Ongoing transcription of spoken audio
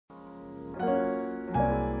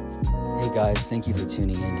guys, thank you for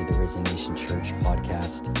tuning in to the Risen Nation Church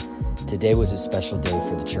podcast. Today was a special day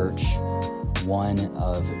for the church, one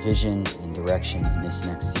of vision and direction in this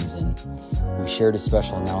next season. We shared a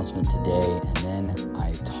special announcement today, and then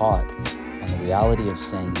I taught on the reality of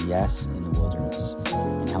saying yes in the wilderness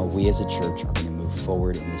and how we as a church are going to move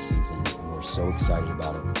forward in this season, and we're so excited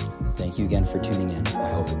about it. Thank you again for tuning in.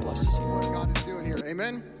 I hope it blesses you. What God is doing here.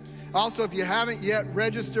 Amen. Also, if you haven't yet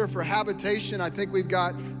registered for Habitation, I think we've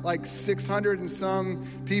got like 600 and some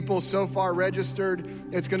people so far registered.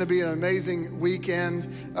 It's going to be an amazing weekend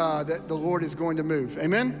that the Lord is going to move.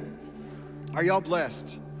 Amen? Are y'all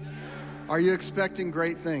blessed? Are you expecting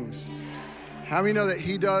great things? How many know that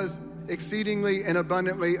He does exceedingly and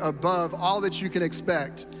abundantly above all that you can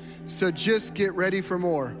expect? So just get ready for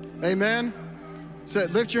more. Amen? So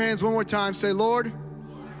lift your hands one more time. Say, Lord,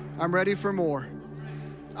 I'm ready for more.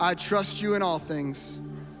 I trust you in all things.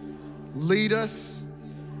 Lead us,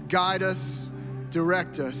 guide us,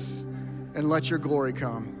 direct us, and let your glory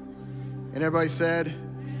come. And everybody said,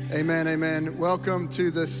 amen, amen. Welcome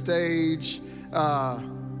to the stage, Todd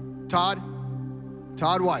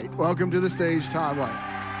White. Welcome to the stage, Todd White.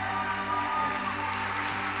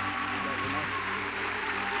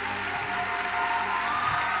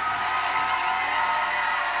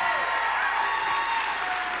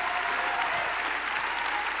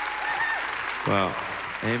 Wow.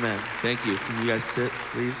 Amen. Thank you. Can you guys sit,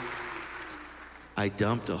 please? I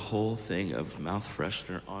dumped a whole thing of mouth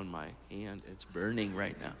freshener on my hand. It's burning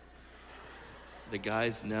right now. The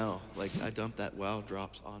guys know. Like, I dumped that wow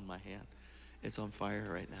drops on my hand. It's on fire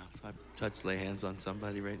right now. So I've lay hands on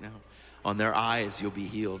somebody right now. On their eyes, you'll be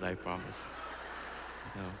healed, I promise.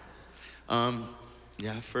 No.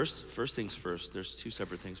 First things first. There's two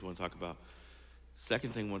separate things we want to talk about.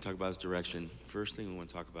 Second thing we want to talk about is direction. First thing we want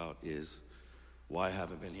to talk about is why I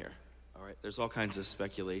haven't been here. All right, there's all kinds of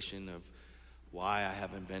speculation of why I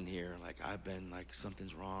haven't been here. Like, I've been like,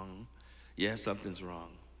 something's wrong. Yeah, something's wrong.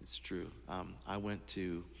 It's true.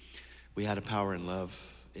 We had a Power and Love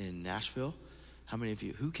in Nashville. How many of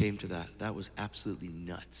you, who came to that? That was absolutely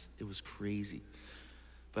nuts. It was crazy.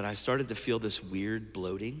 But I started to feel this weird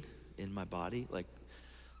bloating in my body, like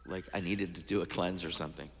I needed to do a cleanse or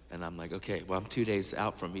something. And I'm like, okay, well, I'm 2 days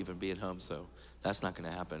out from even being home, so that's not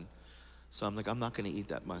gonna happen. So I'm like, I'm not gonna eat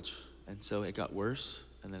that much. And so it got worse,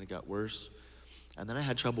 and then it got worse. And then I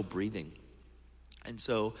had trouble breathing. And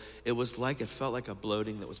so it felt like a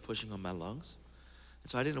bloating that was pushing on my lungs. And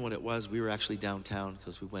so I didn't know what it was. We were actually downtown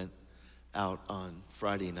because we went out on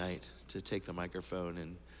Friday night to take the microphone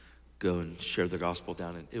and go and share the gospel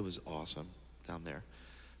down. And it was awesome down there.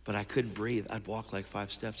 But I couldn't breathe. I'd walk like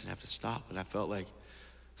 5 steps and have to stop. And I felt like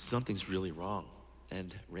something's really wrong.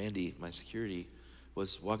 And Randy, my security,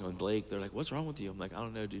 was walking with Blake. They're like, what's wrong with you? I'm like, I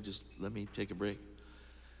don't know, dude, just let me take a break.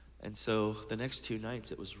 And so the next 2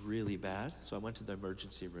 nights, it was really bad. So I went to the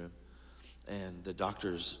emergency room, and the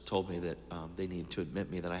doctors told me that they need to admit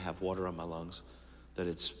me that I have water on my lungs, that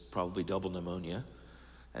it's probably double pneumonia.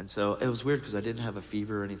 And so it was weird because I didn't have a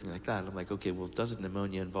fever or anything like that. And I'm like, okay, well, doesn't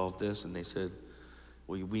pneumonia involve this? And they said,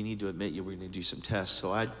 well, we need to admit you, we're going to do some tests.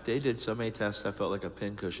 So they did so many tests, I felt like a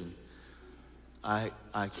pincushion. I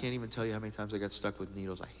can't even tell you how many times I got stuck with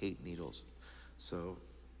needles. I hate needles. So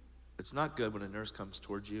it's not good when a nurse comes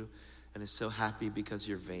towards you and is so happy because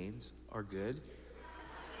your veins are good.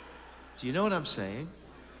 Do you know what I'm saying?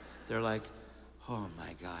 They're like, oh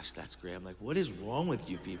my gosh, that's great. I'm like, what is wrong with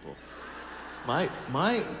you people? My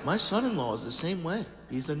son-in-law is the same way.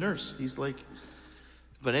 He's a nurse. He's like,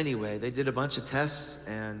 but anyway, they did a bunch of tests,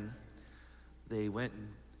 and they went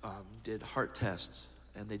and did heart tests.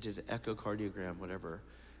 And they did an echocardiogram, whatever,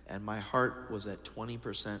 and my heart was at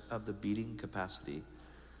 20% of the beating capacity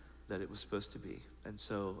that it was supposed to be. And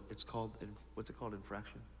so it's called, what's it called,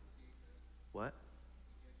 infraction? What?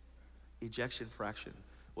 Ejection fraction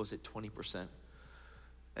was at 20%.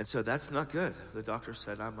 And so that's not good. The doctor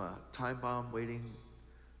said, I'm a time bomb waiting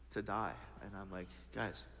to die. And I'm like,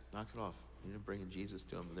 guys, knock it off. You didn't bring in Jesus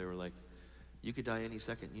to him. And they were like, you could die any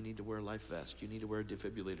second. You need to wear a life vest. You need to wear a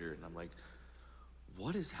defibrillator. And I'm like,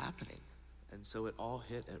 what is happening? And so it all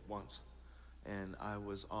hit at once. And I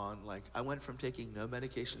was on, I went from taking no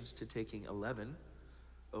medications to taking 11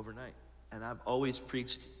 overnight. And I've always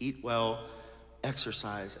preached, eat well,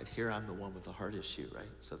 exercise, and here I'm the one with the heart issue, right?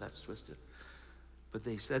 So that's twisted. But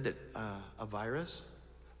they said that a virus,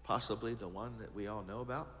 possibly the one that we all know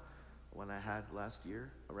about, one I had last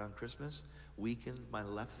year around Christmas, weakened my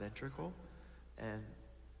left ventricle and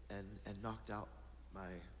knocked out my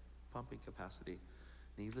pumping capacity.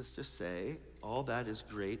 Needless to say, all that is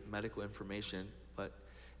great medical information, but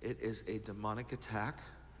it is a demonic attack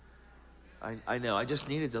I know. I just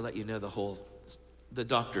needed to let you know the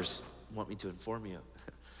doctors want me to inform you.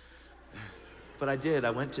 But I did.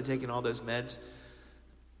 I went to taking all those meds.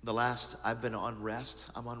 I've been on rest.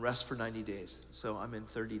 I'm on rest for 90 days. So I'm in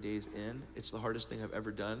 30 days in. It's the hardest thing I've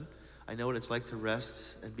ever done. I know what it's like to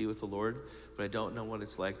rest and be with the Lord, but I don't know what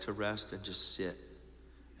it's like to rest and just sit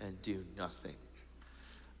and do nothing.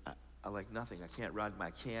 I like nothing. I can't ride my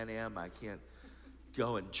Can-Am. I can't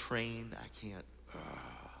go and train. I can't,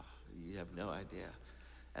 you have no idea.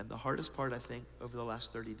 And the hardest part, I think, over the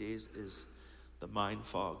last 30 days is the mind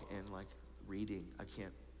fog and like reading. I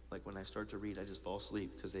can't, like when I start to read, I just fall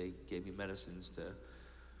asleep because they gave me medicines to,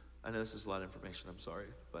 I know this is a lot of information, I'm sorry,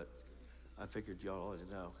 but I figured y'all ought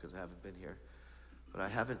to know because I haven't been here. But I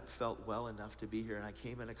haven't felt well enough to be here, and I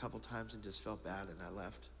came in a couple times and just felt bad, and I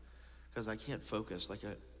left because I can't focus.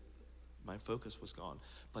 My focus was gone.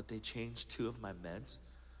 But they changed 2 of my meds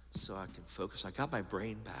so I can focus. I got my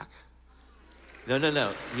brain back.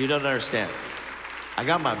 No, you don't understand. I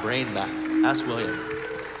got my brain back. Ask William.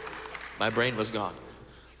 My brain was gone.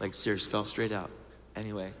 Like, serious, fell straight out.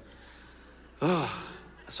 Anyway.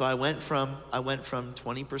 So I went from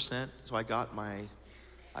 20%. So I got my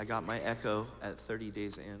echo at 30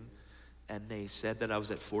 days in, and they said that I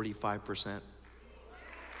was at 45%,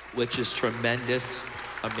 which is tremendous,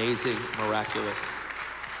 amazing, miraculous.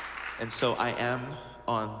 And so I am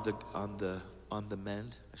on the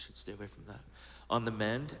mend. I should stay away from that. On the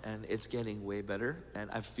mend, and it's getting way better, and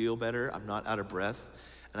I feel better. I'm not out of breath,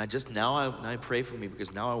 and I pray for me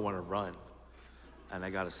because now I want to run, and I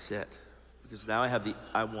got to sit because now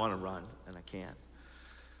I want to run and I can't.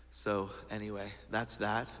 So anyway, that's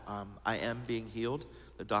that. I am being healed.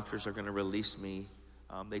 The doctors are going to release me.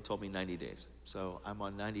 They told me 90 days. So I'm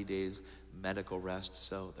on 90 days medical rest.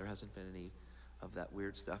 So there hasn't been any of that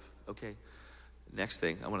weird stuff. Okay, next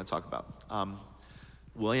thing I want to talk about.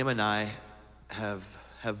 William and I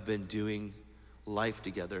have been doing life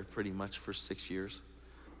together pretty much for 6 years.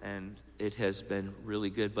 And it has been really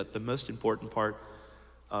good. But the most important part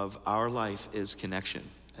of our life is connection.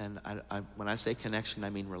 And when I say connection, I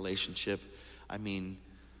mean relationship. I mean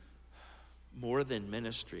more than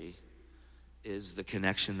ministry is the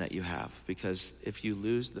connection that you have. Because if you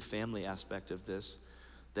lose the family aspect of this,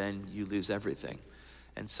 then you lose everything.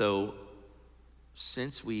 And so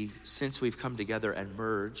since we've come together and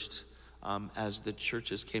merged, as the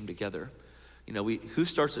churches came together, who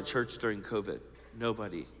starts a church during COVID?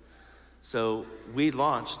 Nobody. So we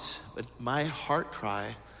launched, but my heart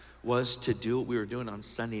cry was to do what we were doing on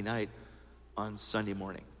Sunday night on Sunday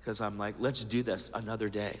morning. Because I'm like, let's do this another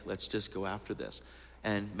day. Let's just go after this.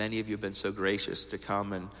 And many of you have been so gracious to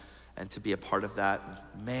come and to be a part of that.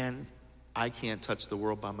 Man, I can't touch the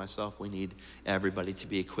world by myself. We need everybody to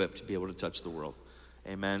be equipped to be able to touch the world.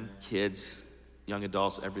 Amen? Kids, young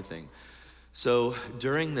adults, everything. So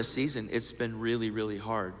during the season, it's been really, really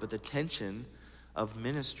hard. But the tension of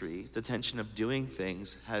ministry, the tension of doing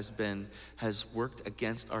things has worked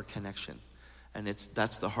against our connection. And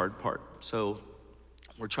that's the hard part. So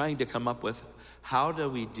we're trying to come up with how do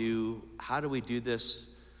we do this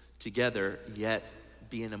together yet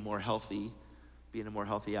be in a more healthy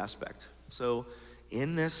aspect. So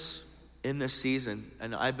in this season,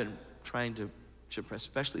 and I've been trying to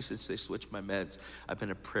especially since they switched my meds, I've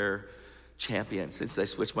been a prayer champion. Since they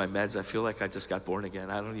switched my meds, I feel like I just got born again.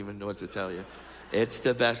 I don't even know what to tell you. It's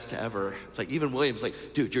the best ever. Like, even William's like,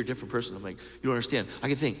 dude, you're a different person. I'm like, you don't understand. I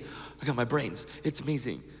can think. I got my brains. It's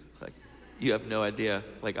amazing. Like, you have no idea.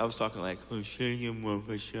 Like, I was talking like,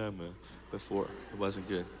 before. It wasn't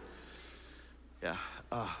good. Yeah.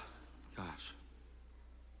 Oh, gosh.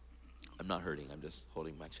 I'm not hurting. I'm just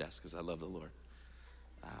holding my chest because I love the Lord.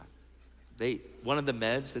 One of the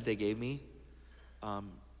meds that they gave me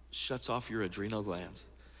shuts off your adrenal glands.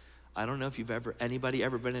 I don't know if anybody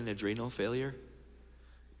ever been in adrenal failure?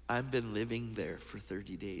 I've been living there for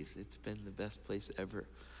 30 days. It's been the best place ever,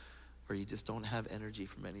 where you just don't have energy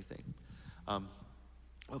from anything.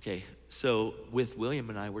 Okay, so with William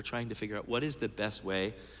and I, we're trying to figure out what is the best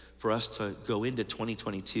way for us to go into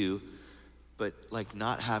 2022, but like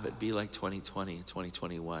not have it be like 2020,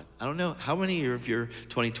 2021. I don't know, how many of your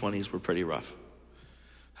 2020s were pretty rough?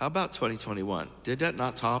 How about 2021? Did that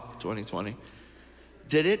not top 2020?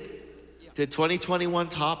 Did it? Yeah. Did 2021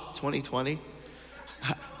 top 2020?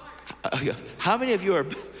 How many of you are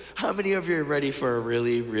ready for a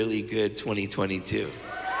really, really good 2022?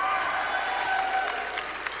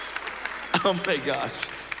 Oh my gosh,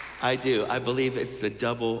 I do. I believe it's the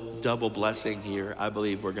double blessing here. I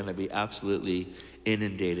believe we're going to be absolutely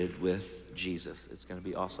inundated with Jesus. It's going to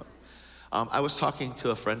be awesome. I was talking to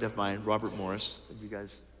a friend of mine, Robert Morris. You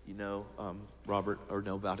guys, know Robert or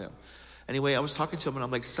know about him. Anyway, I was talking to him and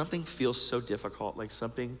I'm like, something feels so difficult, like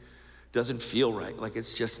something doesn't feel right, like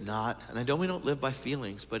it's just not. And I know we don't live by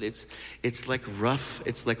feelings, but it's like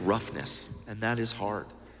roughness, and that is hard.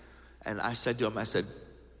 And I said to him, I said,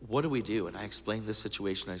 what do we do? And I explained this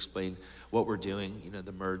situation. I explained what we're doing,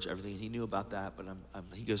 the merge, everything. He knew about that, but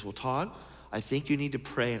he goes, well, Todd, I think you need to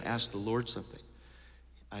pray and ask the Lord something.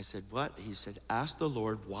 I said, what? He said, ask the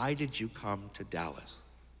Lord, why did you come to Dallas?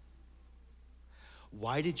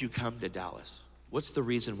 Why did you come to Dallas? What's the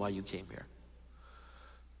reason why you came here?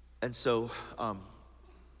 And so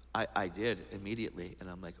I did immediately, and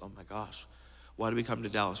I'm like, oh my gosh, why did we come to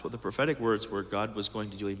Dallas? Well, the prophetic words were God was going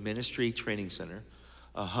to do a ministry training center,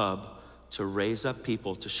 a hub, to raise up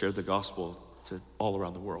people to share the gospel to all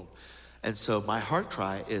around the world. And so my heart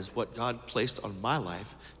cry is what God placed on my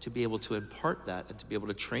life to be able to impart that and to be able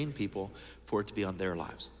to train people for it to be on their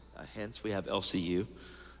lives. Hence, we have LCU.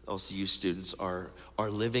 LCU students are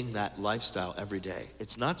living that lifestyle every day.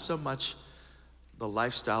 It's not so much the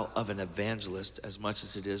lifestyle of an evangelist as much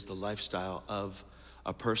as it is the lifestyle of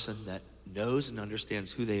a person that knows and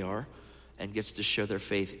understands who they are and gets to share their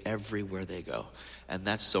faith everywhere they go. And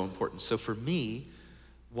that's so important. So for me,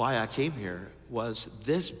 why I came here was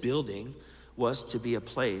this building was to be a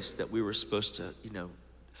place that we were supposed to,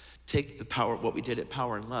 take the power, what we did at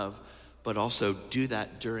Power and Love, but also do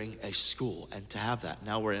that during a school and to have that.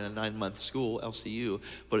 Now we're in a 9-month school, LCU,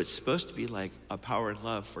 but it's supposed to be like a Power and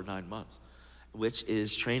Love for 9 months, which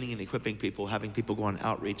is training and equipping people, having people go on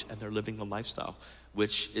outreach, and they're living the lifestyle,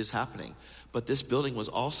 which is happening. But this building was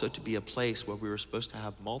also to be a place where we were supposed to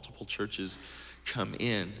have multiple churches come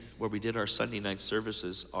in, where we did our Sunday night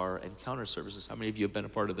services, our encounter services. How many of you have been a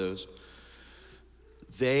part of those?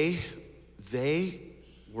 They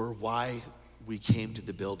were why we came to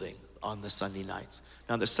the building on the Sunday nights.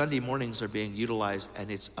 Now the Sunday mornings are being utilized, and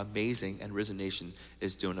it's amazing, and Risen Nation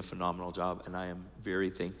is doing a phenomenal job, and I am very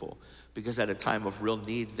thankful, because at a time of real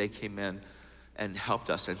need, they came in and helped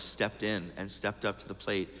us and stepped in and stepped up to the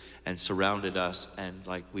plate and surrounded us, and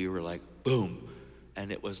we were like, boom.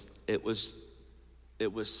 And it was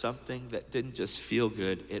something that didn't just feel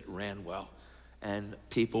good, it ran well. And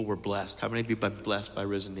people were blessed. How many of you have been blessed by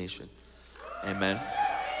Risen Nation? Amen.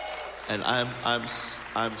 And I'm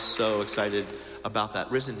so excited about that.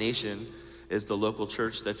 Risen Nation is the local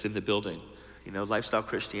church that's in the building. Lifestyle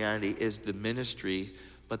Christianity is the ministry,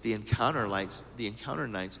 but the encounter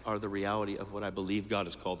nights are the reality of what I believe God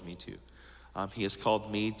has called me to. He has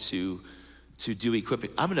called me to do equipping.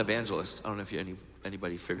 I'm an evangelist. I don't know if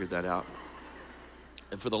anybody figured that out.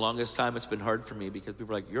 And for the longest time, it's been hard for me because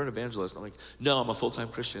people are like, you're an evangelist. I'm like, no, I'm a full-time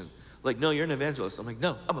Christian. Like, no, you're an evangelist. I'm like,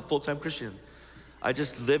 no, I'm a full-time Christian. I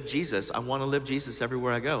just live Jesus. I want to live Jesus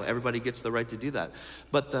everywhere I go. Everybody gets the right to do that.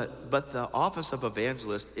 But the office of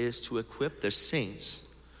evangelist is to equip the saints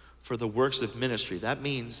for the works of ministry. That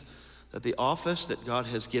means that the office that God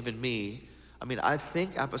has given me, I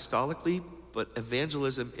think apostolically, but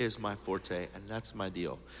evangelism is my forte, and that's my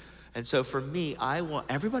deal. And so for me,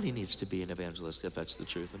 everybody needs to be an evangelist, if that's the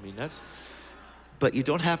truth. But you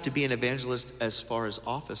don't have to be an evangelist as far as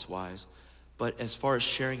office-wise. But as far as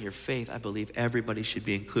sharing your faith, I believe everybody should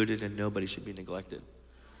be included and nobody should be neglected.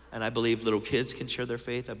 And I believe little kids can share their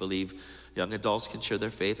faith. I believe young adults can share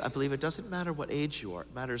their faith. I believe it doesn't matter what age you are.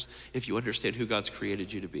 It matters if you understand who God's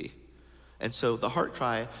created you to be. And so the heart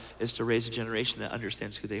cry is to raise a generation that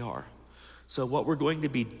understands who they are. So what we're going to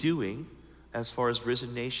be doing as far as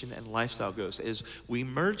Risen Nation and lifestyle goes is we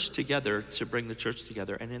merge together to bring the church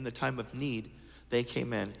together. And in the time of need, they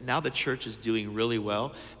came in. Now the church is doing really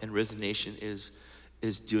well, and Risen Nation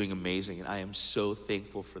is doing amazing, and I am so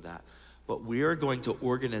thankful for that. But we are going to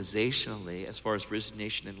organizationally, as far as Risen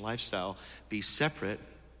Nation and lifestyle, be separate.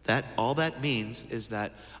 All that means is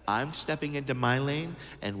that I'm stepping into my lane,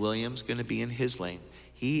 and William's going to be in his lane.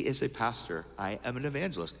 He is a pastor. I am an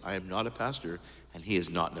evangelist. I am not a pastor, and he is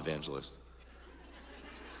not an evangelist.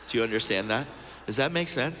 Do you understand that? Does that make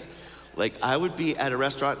sense? I would be at a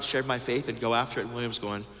restaurant and share my faith and go after it, and William's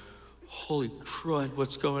going, holy crud,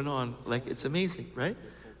 what's going on? It's amazing, right?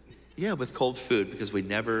 Yeah, with cold food, because we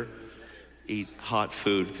never eat hot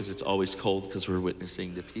food because it's always cold because we're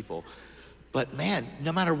witnessing to people. But man,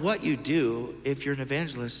 no matter what you do, if you're an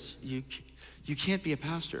evangelist, you can't be a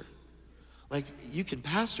pastor. You can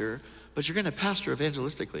pastor, but you're going to pastor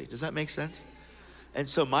evangelistically. Does that make sense? And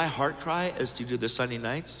so my heart cry is to do the Sunday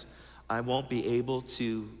nights. I won't be able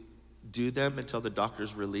to do them until the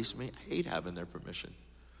doctors release me. I hate having their permission.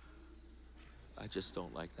 I just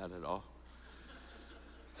don't like that at all.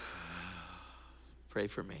 Pray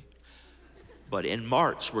for me. But in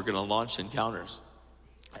March, we're going to launch Encounters.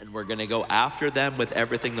 And we're going to go after them with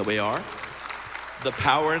everything that we are. The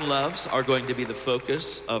power and loves are going to be the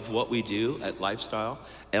focus of what we do at Lifestyle.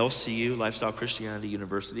 LCU, Lifestyle Christianity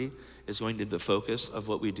University, is going to be the focus of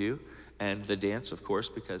what we do. And the dance, of course,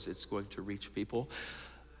 because it's going to reach people.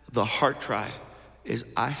 The heart cry is,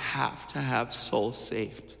 I have to have souls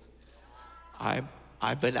saved.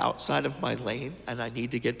 I've been outside of my lane, and I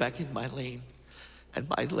need to get back in my lane. And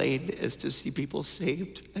my lane is to see people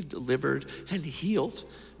saved and delivered and healed.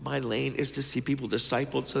 My lane is to see people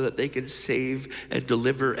discipled so that they can save and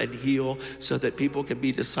deliver and heal, so that people can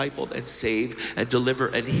be discipled and save and deliver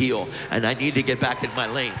and heal. And I need to get back in my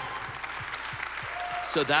lane.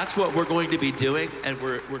 So that's what we're going to be doing, and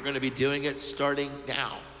we're going to be doing it starting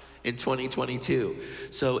now in 2022.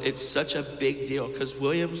 So it's such a big deal because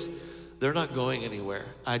Williams, they're not going anywhere.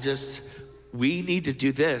 We need to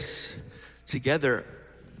do this together,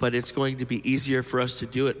 but it's going to be easier for us to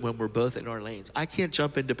do it when we're both in our lanes. I can't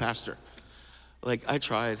jump into pastor. Like, I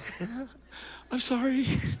tried. I'm sorry.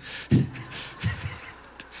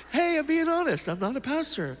 Hey, I'm being honest. I'm not a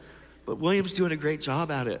pastor. But William's doing a great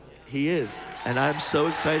job at it. He is. And I'm so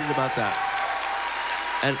excited about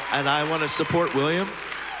that. And I want to support William.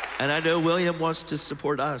 And I know William wants to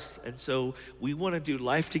support us. And so we want to do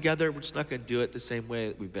life together. We're just not going to do it the same way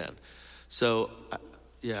that we've been. So,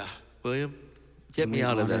 yeah. William, get me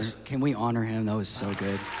out of this. Can we honor him? That was so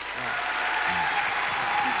good.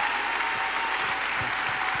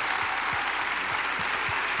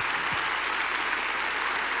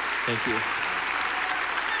 Thank you.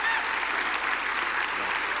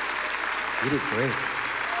 You did great.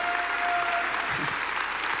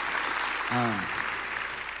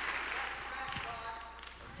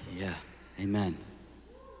 Yeah, amen.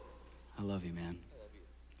 I love you, man.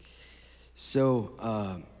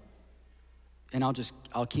 So, and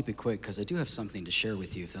I'll keep it quick because I do have something to share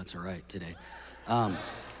with you, if that's all right today. All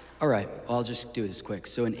right, I'll just do this quick.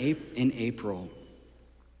 So in April,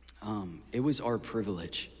 it was our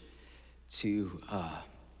privilege to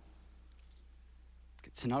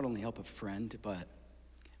not only help a friend, but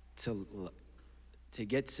to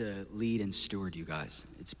get to lead and steward you guys.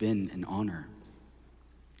 It's been an honor,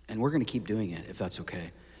 and we're going to keep doing it if that's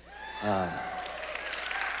okay.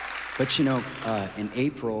 But in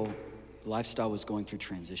April, Lifestyle was going through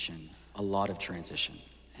transition, a lot of transition,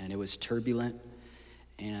 and it was turbulent.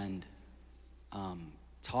 And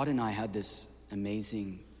Todd and I had this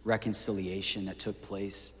amazing reconciliation that took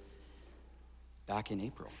place back in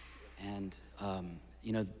April. And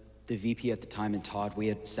the VP at the time and Todd, we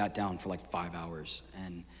had sat down for like 5 hours,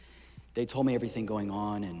 and they told me everything going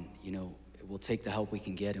on, and we'll take the help we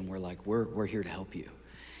can get, and we're like, we're here to help you.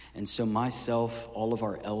 And so myself, all of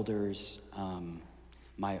our elders,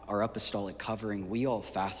 our apostolic covering, we all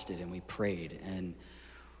fasted and we prayed,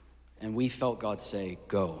 and we felt God say,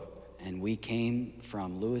 go. And we came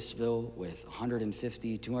from Louisville with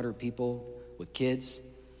 150, 200 people with kids,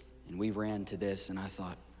 and we ran to this, and I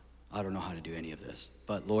thought, I don't know how to do any of this,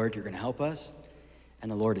 but Lord, you're gonna help us,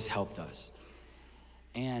 and the Lord has helped us.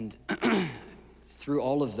 And through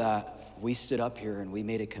all of that, we stood up here and we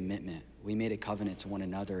made a commitment. We made a covenant to one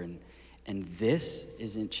another, and this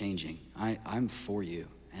isn't changing. I'm for you,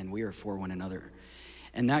 and we are for one another.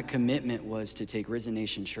 And that commitment was to take Risen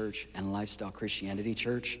Nation Church and Lifestyle Christianity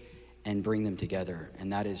Church and bring them together,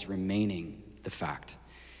 and that is remaining the fact.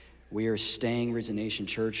 We are staying Risen Nation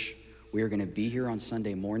Church. We are going to be here on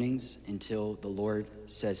Sunday mornings until the Lord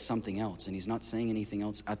says something else, and he's not saying anything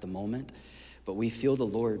else at the moment, but we feel the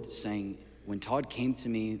Lord saying, when Todd came to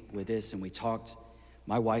me with this and we talked,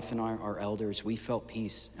 my wife and I, our elders, we felt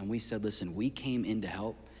peace, and we said, listen, we came in to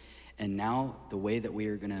help, and now the way that we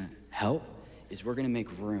are going to help is we're going to make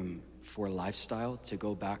room for Lifestyle to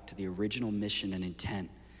go back to the original mission and intent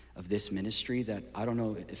of this ministry that I don't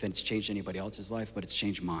know if it's changed anybody else's life, but it's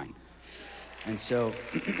changed mine. And so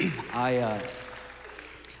I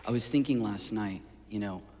was thinking last night,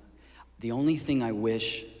 the only thing I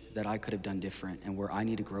wish that I could have done different and where I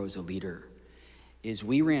need to grow as a leader is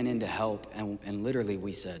we ran into help, and literally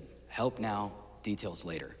we said, help now, details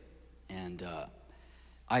later. And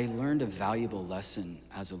I learned a valuable lesson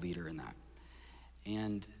as a leader in that.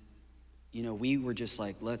 And, we were just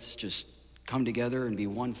like, let's just come together and be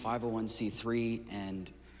one 501c3,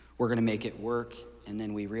 and we're gonna make it work. And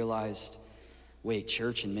then we realized, wait,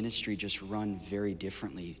 church and ministry just run very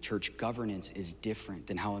differently. Church governance is different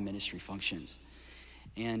than how a ministry functions.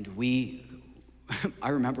 And I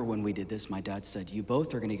remember when we did this, my dad said, you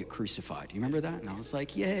both are going to get crucified. You remember that? And I was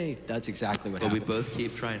like, yay, that's exactly what happened. But we both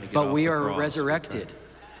keep trying to get But off we the are cross. resurrected.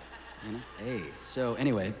 Hey, so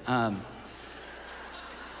anyway,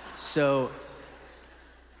 so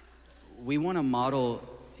we want to model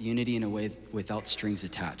unity in a way without strings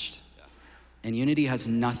attached. And unity has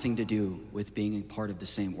nothing to do with being a part of the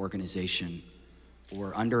same organization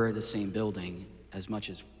or under the same building, as much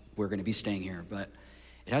as we're going to be staying here, but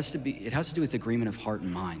it has to do with agreement of heart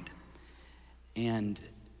and mind. And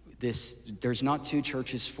there's not two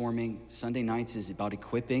churches forming. Sunday nights is about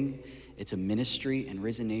equipping. It's a ministry, and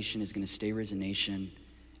Risen Nation is going to stay Risen Nation.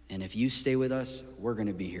 And if you stay with us, we're going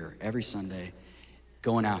to be here every Sunday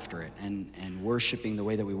going after it and worshiping the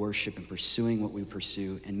way that we worship and pursuing what we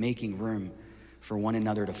pursue and making room for one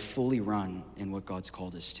another to fully run in what God's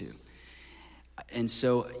called us to. And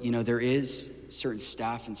so, there is certain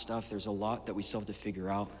staff and stuff. There's a lot that we still have to figure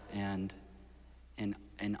out. And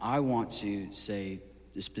I want to say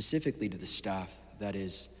specifically to the staff that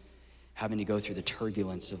is having to go through the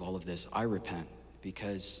turbulence of all of this, I repent,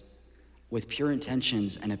 because with pure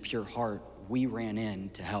intentions and a pure heart, we ran in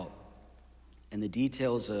to help. And the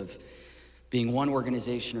details of being one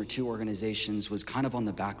organization or two organizations was kind of on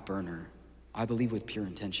the back burner, I believe, with pure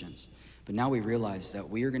intentions. But now we realize that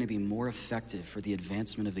we are going to be more effective for the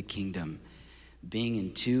advancement of the kingdom being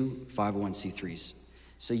in two 501c3s.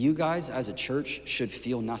 So you guys as a church should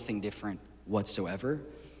feel nothing different whatsoever.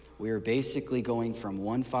 We are basically going from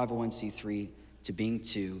one 501c3 to being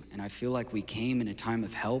two. And I feel like we came in a time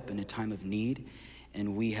of help and a time of need,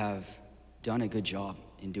 and we have done a good job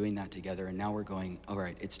in doing that together. And now we're going, all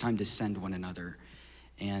right, it's time to send one another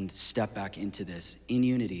and step back into this in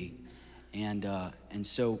unity. And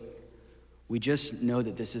so we just know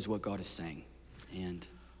that this is what God is saying. And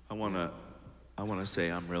I want to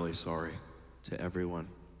say I'm really sorry to everyone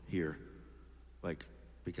here,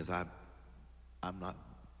 because I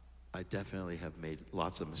definitely have made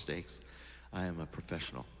lots of mistakes. I am a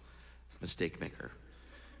professional mistake maker.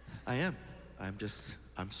 I am.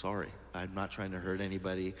 I'm sorry. I'm not trying to hurt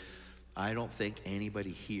anybody. I don't think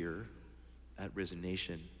anybody here at Risen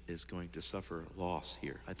Nation is going to suffer loss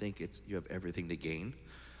here. I think you have everything to gain.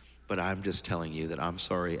 But I'm just telling you that I'm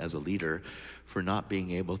sorry as a leader for not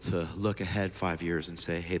being able to look ahead 5 years and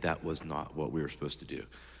say, hey, that was not what we were supposed to do.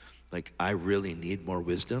 I really need more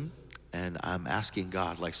wisdom, and I'm asking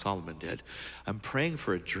God like Solomon did. I'm praying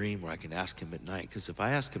for a dream where I can ask him at night, because if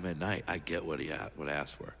I ask him at night, I get what I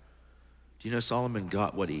asked for. Do you know Solomon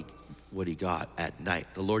got what he got at night?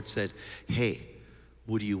 The Lord said, hey,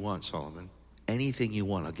 what do you want, Solomon? Anything you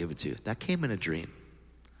want, I'll give it to you. That came in a dream.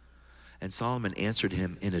 And Solomon answered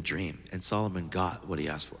him in a dream, and Solomon got what he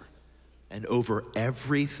asked for. And over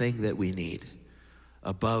everything that we need,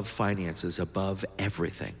 above finances, above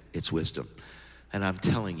everything, it's wisdom. And I'm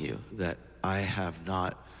telling you that I have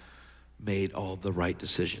not made all the right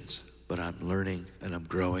decisions, but I'm learning and I'm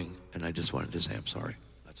growing, and I just wanted to say I'm sorry.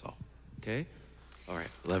 That's all. Okay? All right.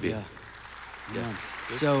 Love you. Yeah.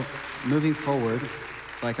 So moving forward,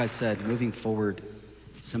 like I said,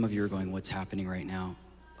 some of you are going, what's happening right now?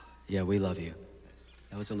 Yeah, we love you.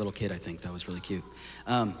 That was a little kid, I think. That was really cute.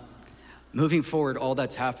 Moving forward, all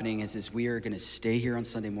that's happening is we are going to stay here on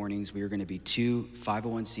Sunday mornings. We are going to be two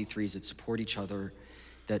 501c3s that support each other,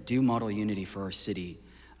 that do model unity for our city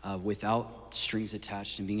without strings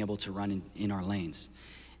attached and being able to run in our lanes.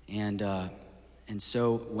 And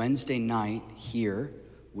so Wednesday night here,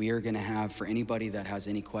 we are going to have, for anybody that has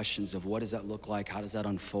any questions of what does that look like, how does that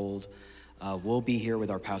unfold, we'll be here with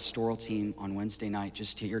our pastoral team on Wednesday night,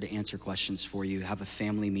 just here to answer questions for you, have a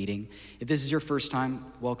family meeting. If this is your first time,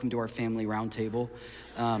 welcome to our family roundtable.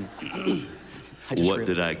 What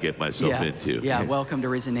did I get myself into? Yeah, welcome to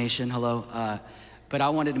Risen Nation, hello. But I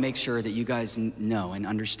wanted to make sure that you guys know and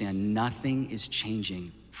understand nothing is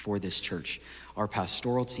changing for this church. Our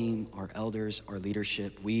pastoral team, our elders, our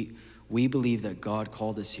leadership, we believe that God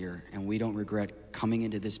called us here, and we don't regret coming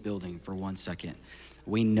into this building for 1 second.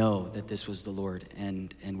 We know that this was the Lord,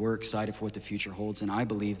 and we're excited for what the future holds. And I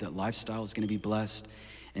believe that Lifestyle is going to be blessed,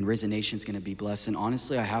 and Risen Nation is going to be blessed. And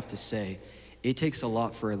honestly, I have to say, it takes a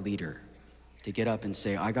lot for a leader to get up and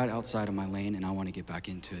say, I got outside of my lane and I want to get back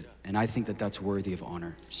into it. And I think that that's worthy of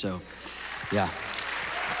honor. So, yeah.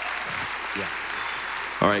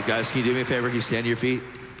 All right, guys, can you do me a favor? Can you stand to your feet?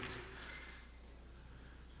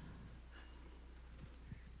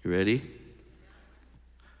 You ready?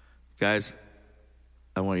 Guys,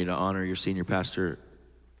 I want you to honor your senior pastor,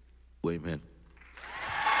 William Hinn.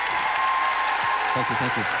 Thank you.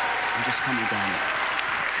 I'm just coming down.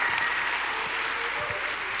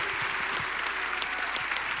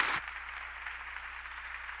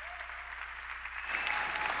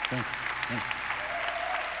 Thanks.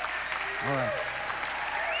 All right.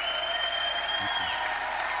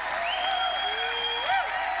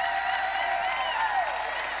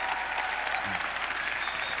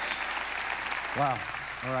 Wow.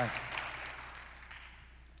 All right.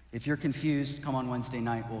 If you're confused, come on Wednesday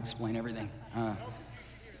night. We'll explain everything.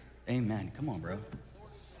 Amen. Come on, bro.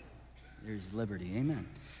 There's liberty. Amen.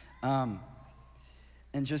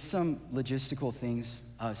 And just some logistical things.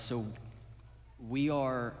 So we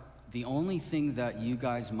are the only thing that you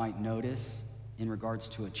guys might notice in regards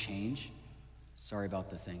to a change. Sorry about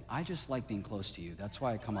the thing. I just like being close to you. That's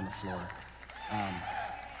why I come on the floor.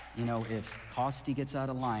 If Costi gets out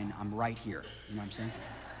of line, I'm right here. You know what I'm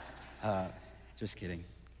saying? Just kidding.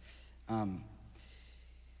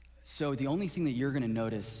 So the only thing that you're going to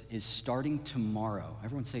notice is starting tomorrow.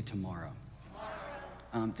 Everyone say tomorrow.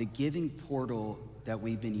 The giving portal that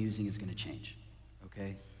we've been using is going to change,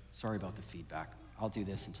 okay? Sorry about the feedback. I'll do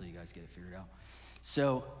this until you guys get it figured out.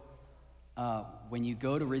 So when you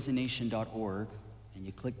go to risennation.org and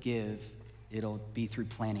you click give, it'll be through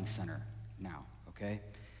Planning Center now, okay?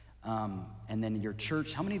 And then your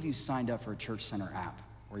church, how many of you signed up for a Church Center app,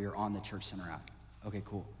 or you're on the Church Center app? Okay,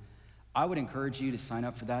 cool. I would encourage you to sign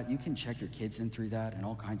up for that. You can check your kids in through that and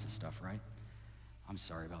all kinds of stuff, right? I'm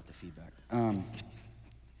sorry about the feedback.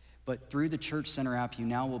 But through the Church Center app, you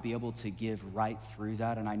now will be able to give right through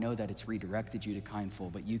that. And I know that it's redirected you to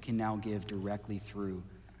Kindful, but you can now give directly through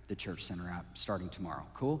the Church Center app starting tomorrow.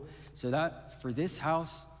 Cool? So that, for this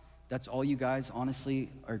house, that's all you guys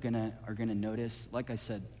honestly are gonna notice. Like I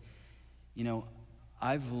said,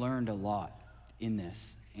 I've learned a lot in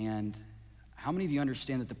this. And how many of you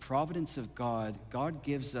understand that the providence of God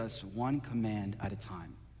gives us one command at a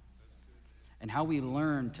time? And how we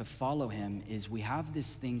learn to follow him is we have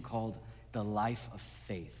this thing called the life of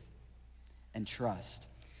faith and trust.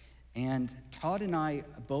 And Todd and I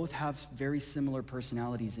both have very similar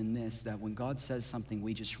personalities in this, that when God says something,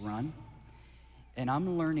 we just run. And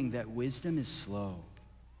I'm learning that wisdom is slow.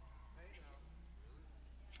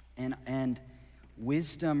 And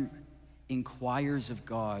wisdom inquires of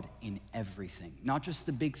God in everything, not just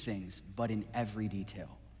the big things, but in every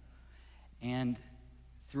detail. And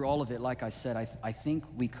through all of it, like I said, I think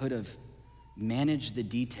we could have managed the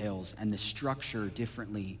details and the structure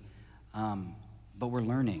differently, but we're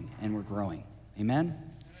learning and we're growing. Amen?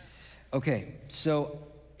 Okay, so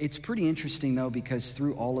it's pretty interesting though, because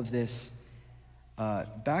through all of this,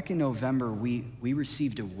 back in November, we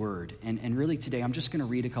received a word, and really today, I'm just gonna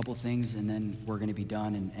read a couple things and then we're gonna be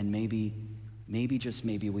done, and maybe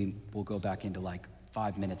we'll go back into like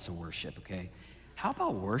 5 minutes of worship, okay? How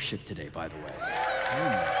about worship today, by the way? Oh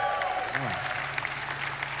my God.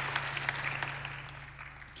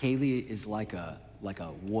 Kaylee is like a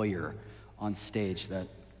warrior on stage that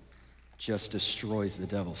just destroys the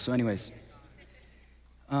devil. So anyways,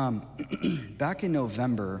 back in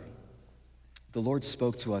November, the Lord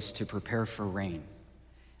spoke to us to prepare for rain.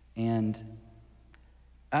 And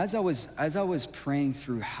as I was praying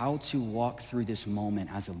through how to walk through this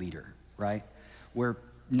moment as a leader, right? Where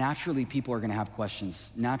naturally people are gonna have questions.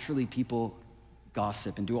 Naturally people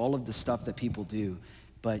gossip and do all of the stuff that people do.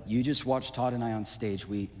 But you just watched Todd and I on stage.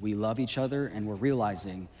 We love each other, and we're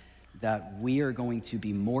realizing that we are going to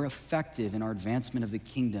be more effective in our advancement of the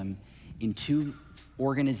kingdom in 2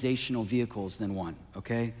 organizational vehicles than 1,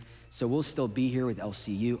 okay? So we'll still be here with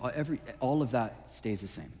LCU. All of that stays the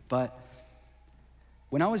same. But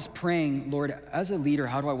when I was praying, Lord, as a leader,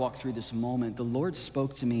 how do I walk through this moment? The Lord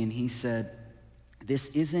spoke to me and he said, this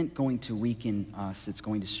isn't going to weaken us, it's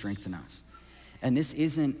going to strengthen us. And this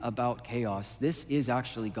isn't about chaos. This is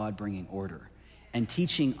actually God bringing order and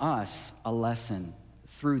teaching us a lesson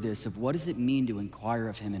through this of what does it mean to inquire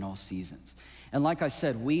of him in all seasons. And like I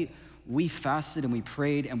said, we fasted and we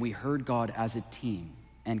prayed and we heard God as a team.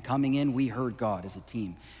 And coming in, we heard God as a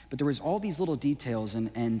team. But there was all these little details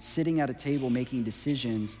and sitting at a table making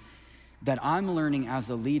decisions that I'm learning as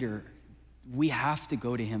a leader, we have to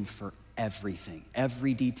go to him for everything,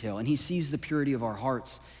 every detail. And he sees the purity of our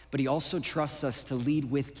hearts, but he also trusts us to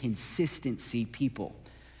lead with consistency people.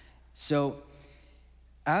 So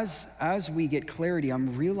as we get clarity,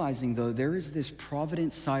 I'm realizing though, there is this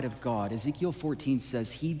provident side of God. Ezekiel 14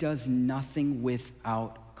 says he does nothing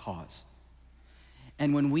without cause.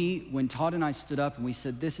 And when Todd and I stood up and we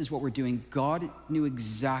said, this is what we're doing, God knew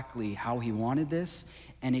exactly how he wanted this,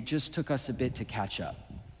 and it just took us a bit to catch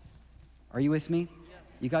up. Are you with me?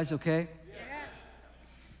 Yes. You guys okay? Yes.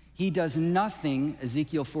 He does nothing,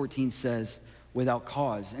 Ezekiel 14 says, without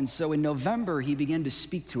cause. And so in November, he began to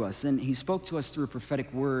speak to us, and he spoke to us through a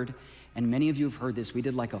prophetic word, and many of you have heard this. We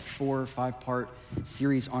did like a 4 or 5 part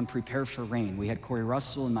series on Prepare for Rain. We had Corey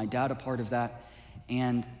Russell and my dad a part of that,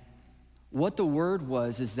 and what the word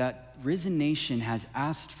was is that Risen Nation has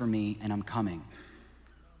asked for me and I'm coming.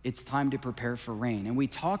 It's time to prepare for rain. And we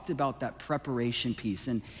talked about that preparation piece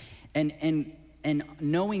and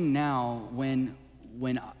knowing now when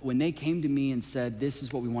when they came to me and said, this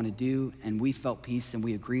is what we want to do, and we felt peace and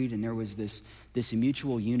we agreed, and there was this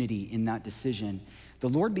mutual unity in that decision, the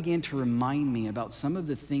Lord began to remind me about some of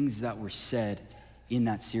the things that were said in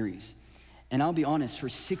that series. And I'll be honest, for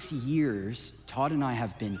 6 years, Todd and I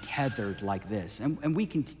have been tethered like this. And we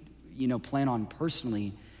can, plan on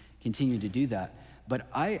personally continue to do that. But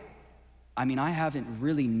I haven't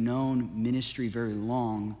really known ministry very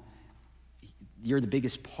long. You're the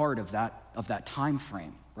biggest part of that time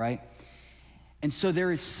frame, right? And so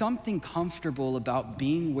there is something comfortable about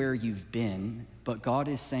being where you've been, but God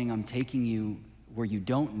is saying, I'm taking you where you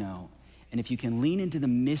don't know. And if you can lean into the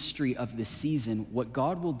mystery of the season, what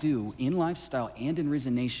God will do in Lifestyle and in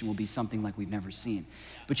Risen Nation will be something like we've never seen.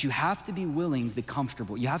 But you have to be willing the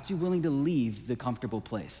comfortable. You have to be willing to leave the comfortable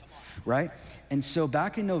place, right? And so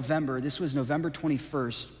back in November, this was November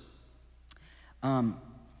 21st,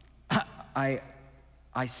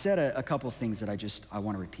 I said a couple things that I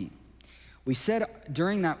want to repeat. We said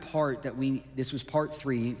during that part that this was part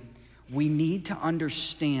 3, we need to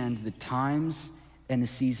understand the times and the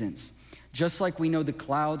seasons. Just like we know the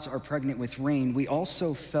clouds are pregnant with rain, we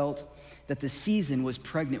also felt that the season was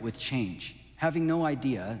pregnant with change, having no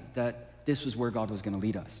idea that this was where God was going to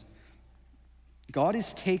lead us. God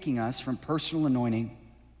is taking us from personal anointing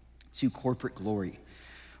to corporate glory.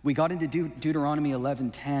 We got into Deuteronomy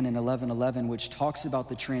 11:10 and 11:11, which talks about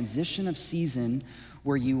the transition of season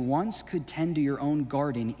where you once could tend to your own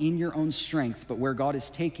garden in your own strength, but where God is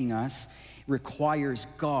taking us requires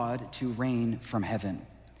God to rain from heaven.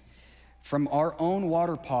 From our own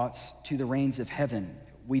water pots to the rains of heaven.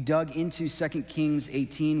 We dug into 2 Kings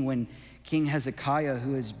 18 when King Hezekiah,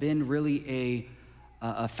 who has been really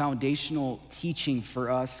a foundational teaching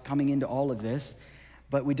for us coming into all of this,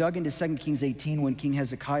 but we dug into 2 Kings 18 when King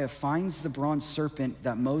Hezekiah finds the bronze serpent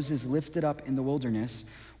that Moses lifted up in the wilderness,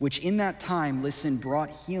 which in that time, listen,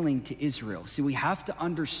 brought healing to Israel. See, we have to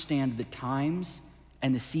understand the times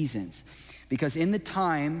and the seasons, because in the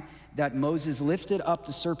time that Moses lifted up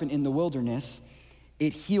the serpent in the wilderness,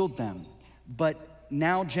 it healed them. But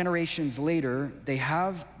now, generations later, they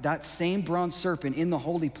have that same bronze serpent in the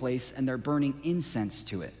holy place and they're burning incense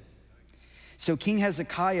to it. So King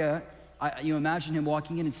Hezekiah, you imagine him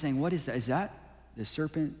walking in and saying, what is that? Is that the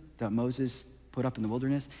serpent that Moses put up in the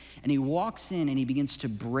wilderness? And he walks in and he begins to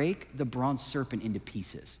break the bronze serpent into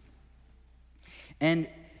pieces. And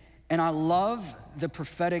I love the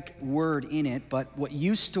prophetic word in it, but what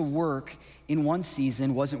used to work in one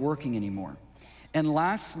season wasn't working anymore. And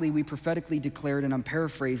lastly, we prophetically declared, and I'm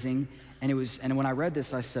paraphrasing, and when I read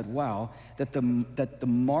this, I said, wow, that the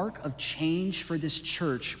mark of change for this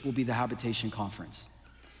church will be the Habitation Conference.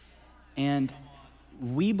 And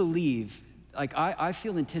we believe, I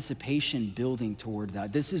feel anticipation building toward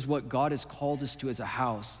that. This is what God has called us to as a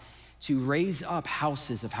house, to raise up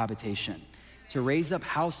houses of habitation. To raise up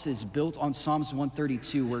houses built on Psalms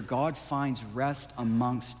 132 where God finds rest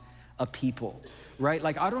amongst a people, right?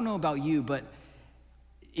 I don't know about you, but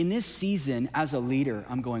in this season as a leader,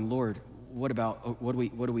 I'm going, Lord, what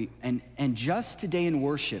do we, and just today in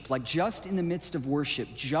worship, just in the midst of worship,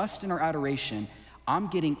 just in our adoration, I'm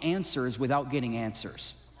getting answers without getting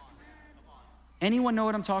answers. Anyone know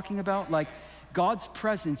what I'm talking about? God's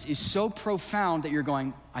presence is so profound that you're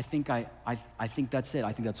going, I think that's it.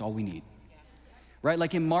 I think that's all we need.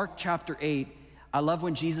 Right? In Mark chapter 8, I love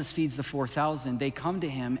when Jesus feeds the 4,000, they come to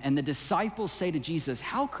him and the disciples say to Jesus,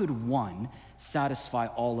 how could one satisfy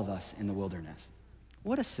all of us in the wilderness?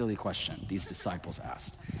 What a silly question these disciples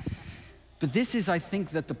asked. But this is, I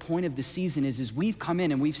think, that the point of the season is we've come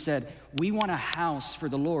in and we've said, we want a house for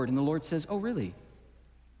the Lord. And the Lord says, oh, really?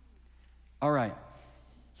 All right,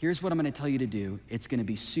 here's what I'm gonna tell you to do. It's gonna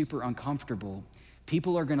be super uncomfortable.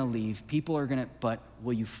 People are gonna leave, but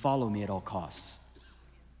will you follow me at all costs?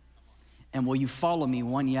 And will you follow me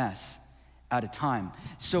one yes at a time?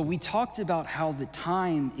 So we talked about how the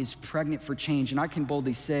time is pregnant for change. And I can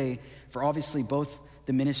boldly say for obviously both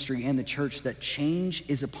the ministry and the church that change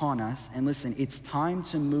is upon us. And listen, it's time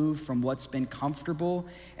to move from what's been comfortable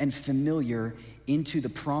and familiar into the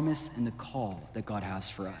promise and the call that God has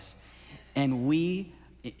for us. And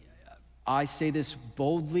I say this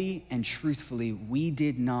boldly and truthfully, we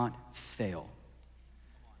did not fail.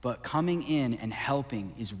 But coming in and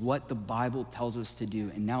helping is what the Bible tells us to do.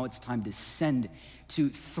 And now it's time to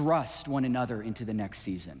thrust one another into the next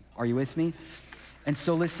season. Are you with me? And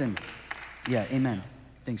so listen, yeah, amen.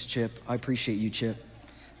 Thanks, Chip. I appreciate you, Chip.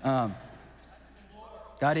 That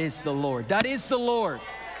is the Lord. That is the Lord.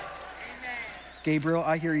 Gabriel,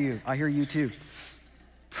 I hear you. I hear you too.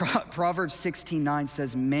 Proverbs 16:9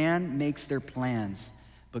 says, man makes their plans,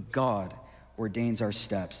 but God ordains our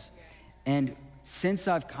steps. And since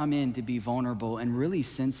I've come in to be vulnerable, and really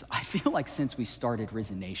I feel like since we started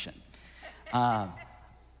Risen Nation,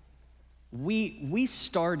 we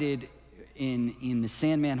started in the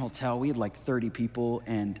Sandman Hotel. We had like 30 people,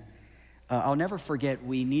 and I'll never forget,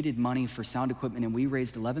 we needed money for sound equipment, and we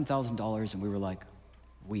raised $11,000, and we were like,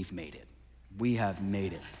 we've made it. We have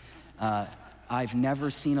made it. I've never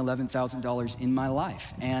seen $11,000 in my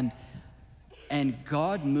life. And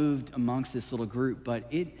God moved amongst this little group, but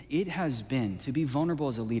it has been, to be vulnerable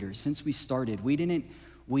as a leader, since we started,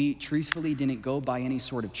 we truthfully didn't go by any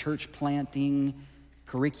sort of church planting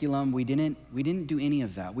curriculum. We didn't do any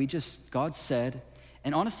of that. God said,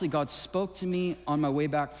 and honestly, God spoke to me on my way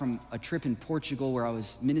back from a trip in Portugal where I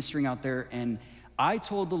was ministering out there, and I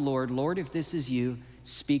told the Lord, if this is you,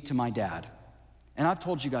 speak to my dad. And I've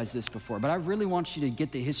told you guys this before, but I really want you to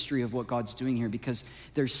get the history of what God's doing here, because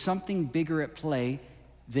there's something bigger at play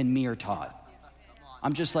than me or Todd.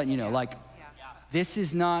 I'm just letting you know, like, this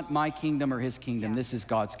is not my kingdom or his kingdom. This is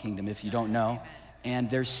God's kingdom, if you don't know. And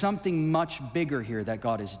there's something much bigger here that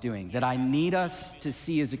God is doing that I need us to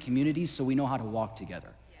see as a community so we know how to walk together.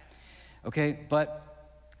 Okay,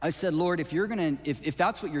 but I said, Lord, if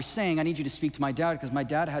that's what you're saying, I need you to speak to my dad, because my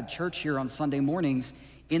dad had church here on Sunday mornings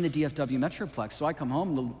in the DFW Metroplex. So I come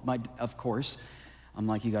home, of course, I'm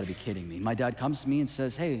like, you gotta be kidding me. My dad comes to me and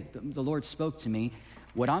says, hey, the Lord spoke to me.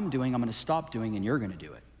 What I'm doing, I'm gonna stop doing, and you're gonna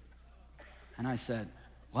do it. And I said,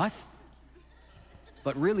 what?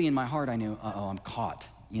 But really in my heart, I knew, I'm caught,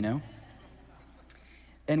 you know?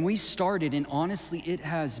 And we started, and honestly, it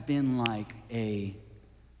has been like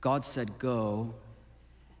God said, go.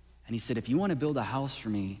 And he said, if you wanna build a house for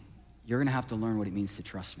me, you're gonna have to learn what it means to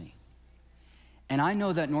trust me. And I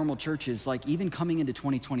know that normal churches, like even coming into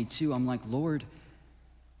 2022, I'm like, Lord,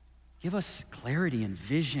 give us clarity and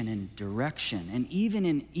vision and direction. And even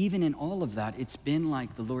in all of that, it's been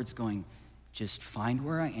like the Lord's going, just find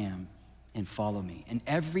where I am and follow me. And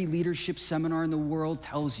every leadership seminar in the world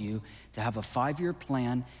tells you to have a 5-year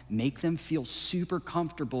plan, make them feel super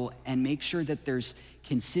comfortable, and make sure that there's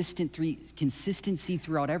consistency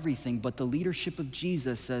throughout everything. But the leadership of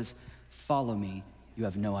Jesus says, follow me. You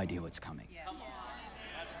have no idea what's coming. Yeah.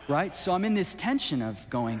 Right? So I'm in this tension of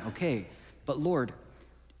going, okay, but Lord,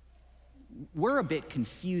 we're a bit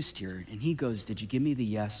confused here. And he goes, did you give me the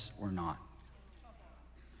yes or not?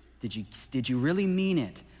 Did you really mean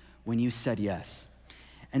it when you said yes?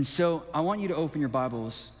 And so I want you to open your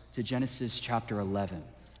Bibles to Genesis chapter 11.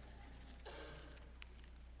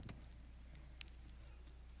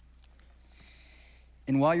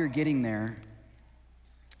 And while you're getting there,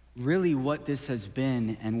 really what this has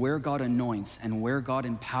been and where God anoints and where God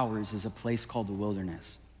empowers is a place called the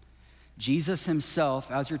wilderness. Jesus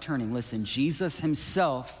himself, as you're turning, listen, Jesus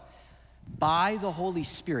himself, by the Holy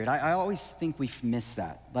Spirit, I always think we've missed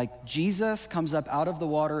that. Like Jesus comes up out of the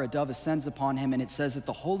water, a dove ascends upon him, and it says that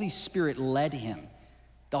the Holy Spirit led him.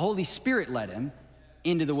 The Holy Spirit led him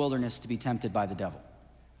into the wilderness to be tempted by the devil.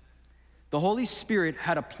 The Holy Spirit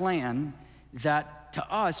had a plan that to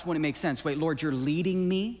us wouldn't make sense. Wait, Lord, you're leading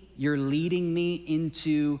me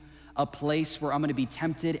into a place where I'm gonna be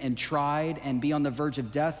tempted and tried and be on the verge of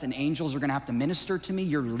death, and angels are gonna have to minister to me.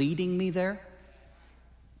 You're leading me there.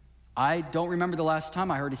 I don't remember the last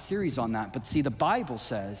time I heard a series on that, but see, the Bible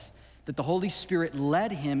says that the Holy Spirit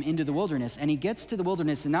led him into the wilderness, and he gets to the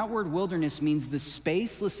wilderness, and that word wilderness means the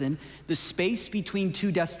space, listen, the space between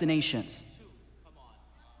two destinations.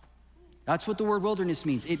 That's what the word wilderness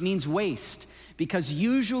means. It means waste, because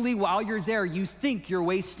usually while you're there, you think you're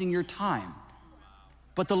wasting your time.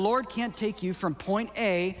 But the Lord can't take you from point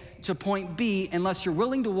A to point B unless you're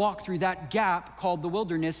willing to walk through that gap called the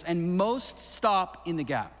wilderness, and most stop in the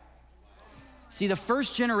gap. See, the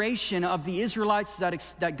first generation of the Israelites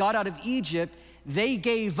that got out of Egypt, they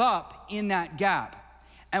gave up in that gap.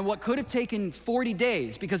 And what could have taken 40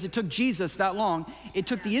 days, because it took Jesus that long, it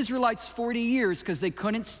took the Israelites 40 years because they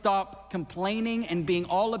couldn't stop complaining and being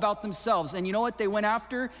all about themselves. And you know what they went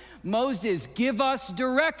after? Moses, give us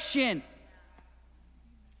direction.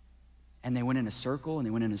 And they went in a circle, and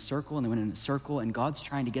they went in a circle, and they went in a circle, and God's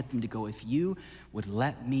trying to get them to go, if you would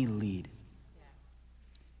let me lead.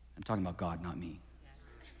 I'm talking about God, not me.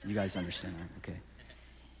 You guys understand, right? Okay.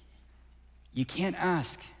 You can't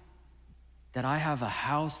ask that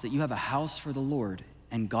you have a house for the Lord,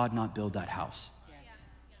 and God not build that house. Yes.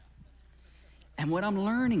 And what I'm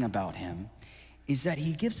learning about him is that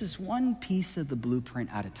he gives us one piece of the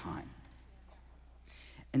blueprint at a time.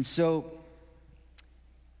 And so,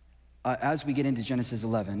 as we get into Genesis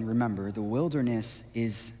 11, remember, the wilderness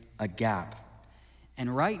is a gap.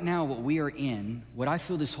 And right now, what we are in, what I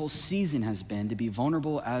feel this whole season has been to be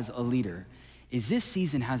vulnerable as a leader, is this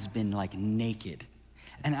season has been like naked.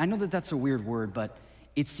 And I know that that's a weird word, but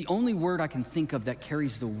it's the only word I can think of that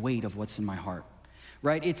carries the weight of what's in my heart,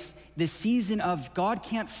 right? It's the season of God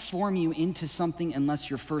can't form you into something unless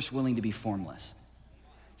you're first willing to be formless.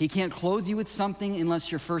 He can't clothe you with something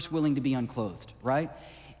unless you're first willing to be unclothed, right?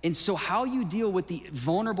 And so how you deal with the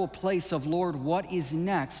vulnerable place of, Lord, what is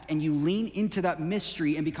next? And you lean into that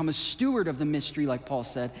mystery and become a steward of the mystery, like Paul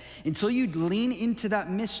said. Until you lean into that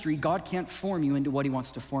mystery, God can't form you into what he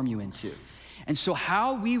wants to form you into. And so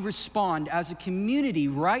how we respond as a community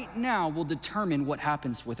right now will determine what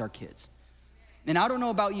happens with our kids. And I don't know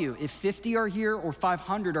about you, if 50 are here or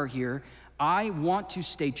 500 are here, I want to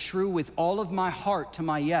stay true with all of my heart to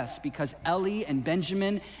my yes, because Ellie and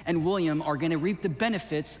Benjamin and William are gonna reap the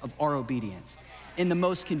benefits of our obedience. In the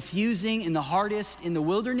most confusing, in the hardest, in the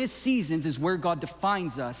wilderness seasons is where God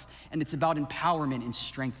defines us, and it's about empowerment and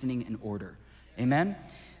strengthening and order. Amen?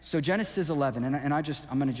 So Genesis 11, and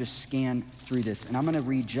I'm gonna just scan through this, and I'm gonna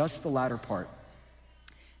read just the latter part.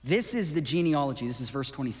 This is the genealogy, this is verse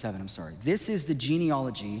 27, I'm sorry. This is the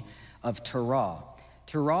genealogy of Terah.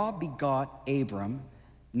 Terah begot Abram,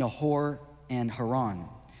 Nahor, and Haran.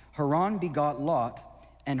 Haran begot Lot,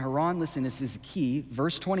 and Haran, listen, this is key,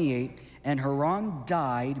 verse 28, and Haran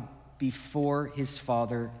died before his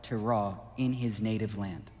father Terah in his native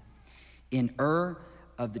land, in Ur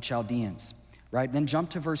of the Chaldeans, right? Then jump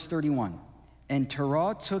to verse 31. And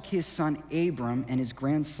Terah took his son Abram and his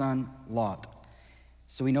grandson Lot.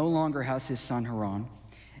 So he no longer has his son Haran,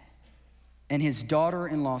 and his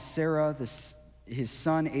daughter-in-law Sarah, his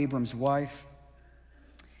son Abram's wife,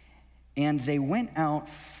 and they went out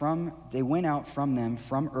from them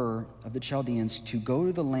from Ur of the Chaldeans to go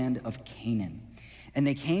to the land of Canaan. And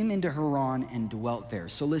they came into Haran and dwelt there.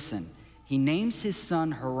 So listen, he names his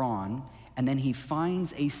son Haran, and then he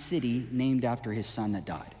finds a city named after his son that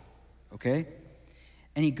died, okay?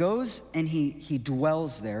 And he goes and he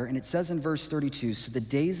dwells there, and it says in verse 32, so the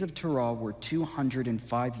days of Terah were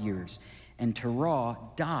 205 years, and Terah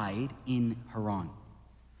died in Haran.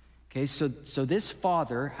 Okay, so this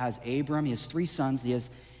father has Abram, he has three sons, he has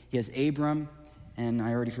Abram, and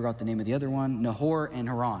I already forgot the name of the other one, Nahor and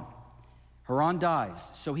Haran. Haran dies,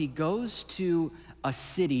 so he goes to a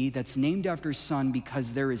city that's named after his son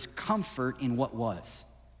because there is comfort in what was.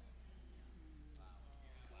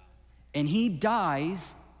 And he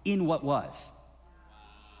dies in what was.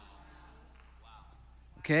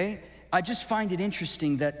 Okay? I just find it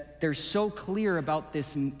interesting that they're so clear about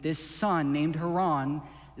this son named Haran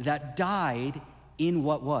that died in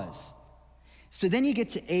what was. So then you get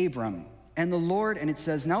to Abram, and the Lord, and it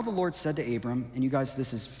says, now the Lord said to Abram, and you guys,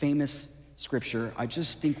 this is famous scripture. I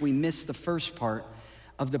just think we missed the first part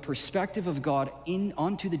of the perspective of God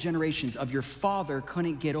onto the generations of your father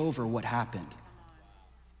couldn't get over what happened.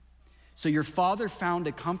 So your father found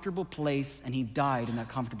a comfortable place and he died in that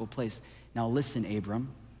comfortable place. Now listen,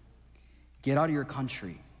 Abram, get out of your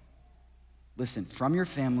country. Listen, from your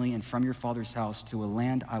family and from your father's house to a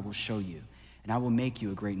land I will show you, and I will make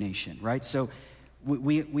you a great nation, right? So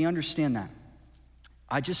we understand that.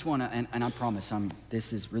 I just want to, and I promise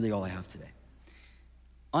this is really all I have today.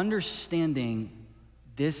 Understanding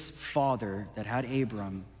this father that had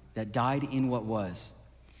Abram, that died in what was,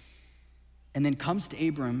 and then comes to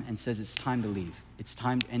Abram and says, it's time to leave. It's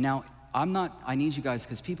time, and now I need you guys,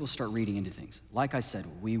 because people start reading into things. Like I said,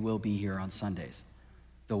 we will be here on Sundays.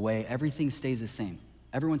 The way everything stays the same.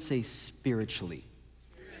 Everyone say spiritually.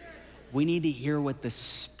 We need to hear what the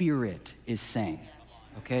Spirit is saying,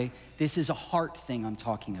 okay? This is a heart thing I'm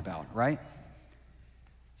talking about, right?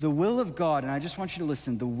 The will of God, and I just want you to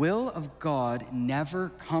listen, the will of God never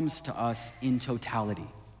comes to us in totality.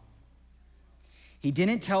 He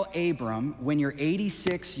didn't tell Abram, when you're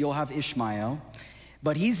 86, you'll have Ishmael,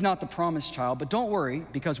 but he's not the promised child. But don't worry,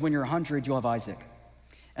 because when you're 100, you'll have Isaac.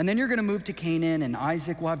 And then you're gonna move to Canaan, and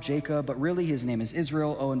Isaac will have Jacob, but really his name is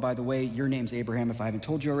Israel. Oh, and by the way, your name's Abraham, if I haven't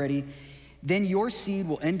told you already. Then your seed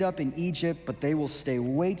will end up in Egypt, but they will stay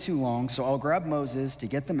way too long, so I'll grab Moses to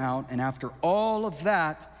get them out, and after all of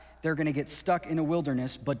that, they're gonna get stuck in a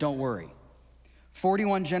wilderness, but don't worry.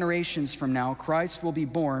 41 generations from now, Christ will be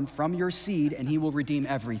born from your seed, and he will redeem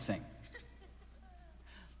everything.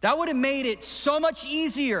 That would have made it so much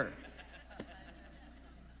easier.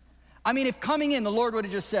 I mean, if coming in, the Lord would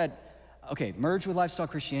have just said, okay, merge with Lifestyle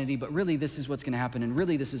Christianity, but really this is what's gonna happen, and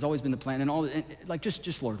really this has always been the plan, and all, and like,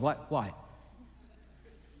 just Lord, why?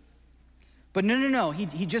 But no,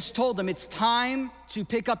 he just told them it's time to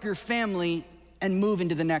pick up your family and move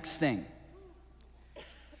into the next thing.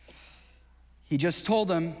 He just told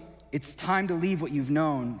them it's time to leave what you've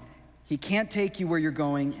known. He can't take you where you're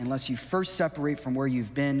going unless you first separate from where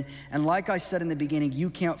you've been. And like I said in the beginning, you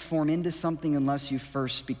can't form into something unless you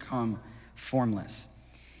first become formless.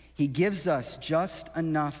 He gives us just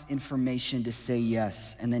enough information to say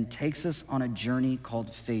yes, and then takes us on a journey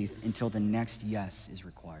called faith until the next yes is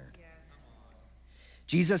required. Yes.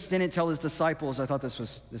 Jesus didn't tell his disciples, I thought this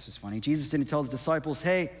was funny. Jesus didn't tell his disciples,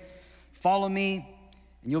 hey, follow me,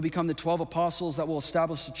 and you'll become the 12 apostles that will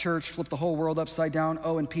establish the church, flip the whole world upside down.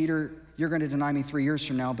 Oh, and Peter, you're going to deny me 3 years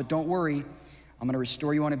from now, but don't worry. I'm going to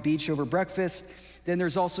restore you on a beach over breakfast. Then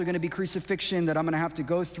there's also going to be crucifixion that I'm going to have to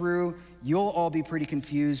go through. You'll all be pretty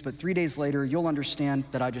confused, but 3 days later, you'll understand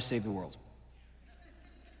that I just saved the world.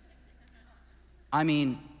 I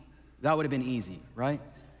mean, that would have been easy, right?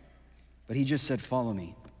 But he just said, follow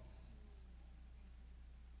me.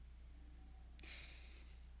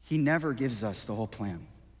 He never gives us the whole plan.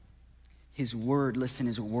 His word, listen,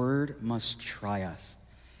 his word must try us.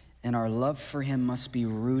 And our love for him must be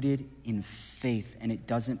rooted in faith, and it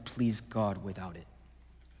doesn't please God without it.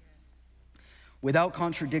 Without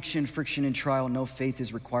contradiction, friction, and trial, no faith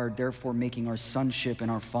is required, therefore making our sonship and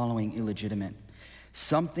our following illegitimate.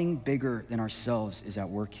 Something bigger than ourselves is at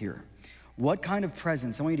work here. What kind of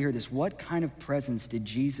presence, I want you to hear this, what kind of presence did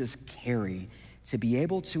Jesus carry to be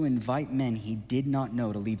able to invite men he did not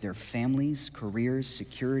know to leave their families, careers,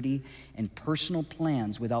 security, and personal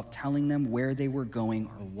plans without telling them where they were going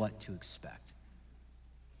or what to expect?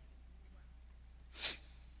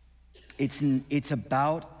 It's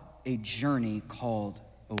about a journey called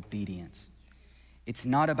obedience. It's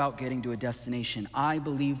not about getting to a destination. I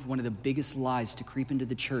believe one of the biggest lies to creep into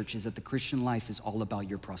the church is that the Christian life is all about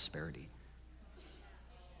your prosperity.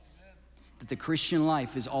 That the Christian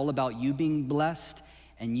life is all about you being blessed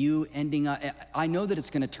and you ending up. I know that it's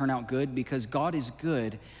going to turn out good because God is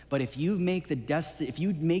good, but if you make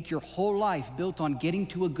your whole life built on getting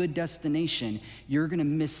to a good destination, you're going to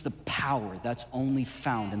miss the power that's only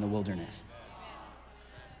found in the wilderness.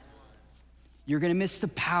 You're going to miss the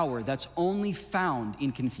power that's only found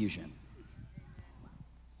in confusion.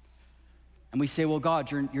 And we say, well, God,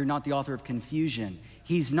 you're not the author of confusion.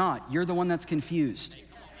 He's not. You're the one that's confused.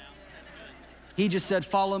 He just said,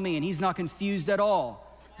 follow me, and he's not confused at all.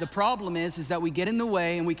 The problem is that we get in the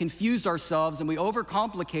way and we confuse ourselves and we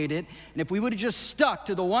overcomplicate it. And if we would have just stuck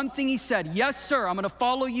to the one thing he said, yes, sir, I'm going to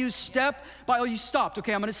follow you step by, oh, you stopped.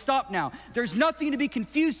 Okay, I'm going to stop now. There's nothing to be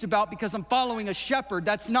confused about because I'm following a shepherd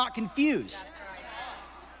that's not confused.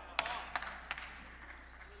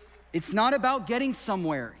 It's not about getting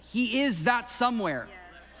somewhere. He is that somewhere.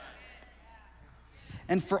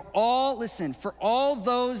 And for all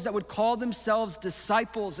those that would call themselves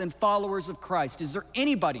disciples and followers of Christ, is there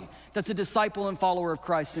anybody that's a disciple and follower of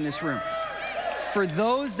Christ in this room? For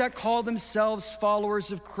those that call themselves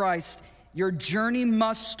followers of Christ, your journey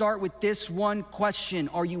must start with this one question.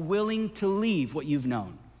 Are you willing to leave what you've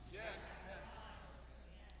known?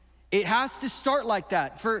 It has to start like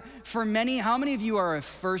that. For many, how many of you are a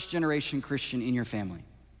first generation Christian in your family?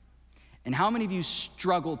 And how many of you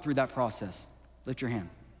struggled through that process? Lift your hand.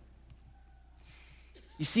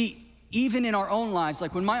 You see, even in our own lives,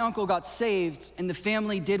 like when my uncle got saved and the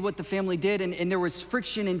family did what the family did and there was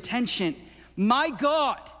friction and tension, my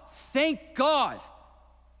God, thank God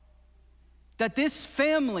that this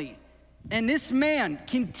family and this man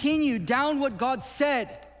continued down what God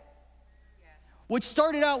said, which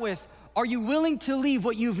started out with, are you willing to leave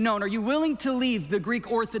what you've known? Are you willing to leave the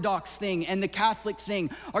Greek Orthodox thing and the Catholic thing?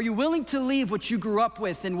 Are you willing to leave what you grew up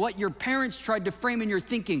with and what your parents tried to frame in your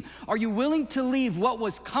thinking? Are you willing to leave what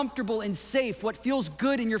was comfortable and safe, what feels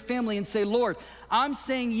good in your family, and say, Lord, I'm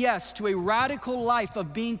saying yes to a radical life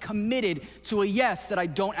of being committed to a yes that I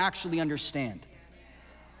don't actually understand?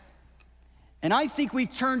 And I think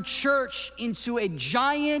we've turned church into a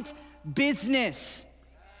giant business,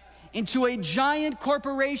 into a giant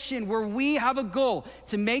corporation where we have a goal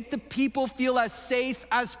to make the people feel as safe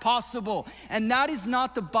as possible. And that is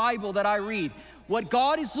not the Bible that I read. What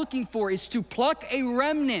God is looking for is to pluck a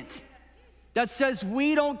remnant that says,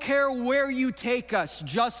 we don't care where you take us,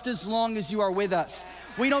 just as long as you are with us.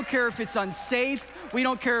 We don't care if it's unsafe. We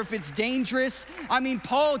don't care if it's dangerous. I mean,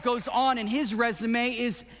 Paul goes on, and his resume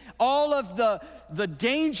is all of the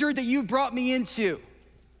danger that you brought me into.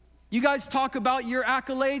 You guys talk about your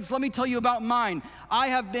accolades. Let me tell you about mine. I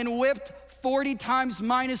have been whipped 40 times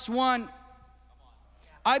 -1.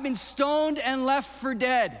 I've been stoned and left for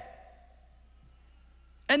dead.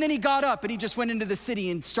 And then he got up and he just went into the city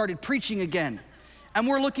and started preaching again. And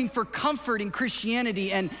we're looking for comfort in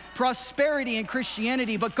Christianity and prosperity in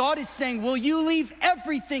Christianity. But God is saying, will you leave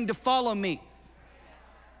everything to follow me?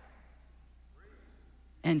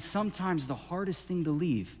 And sometimes the hardest thing to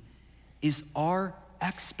leave is our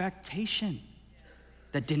expectation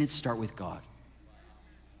that didn't start with God.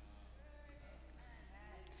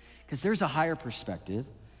 Because there's a higher perspective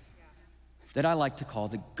that I like to call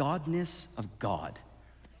the godness of God.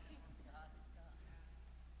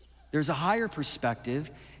 There's a higher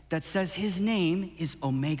perspective that says his name is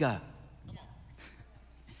Omega.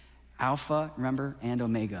 Alpha, remember, and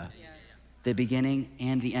Omega. The beginning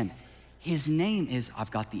and the end. His name is,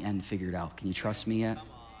 I've got the end figured out. Can you trust me yet?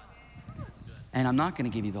 And I'm not gonna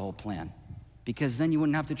give you the whole plan because then you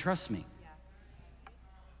wouldn't have to trust me.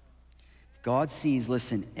 God sees,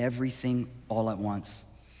 listen, everything all at once.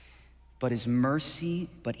 But in his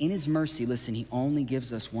mercy, listen, he only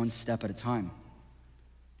gives us one step at a time.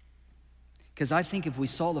 Because I think if we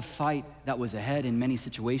saw the fight that was ahead in many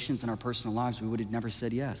situations in our personal lives, we would have never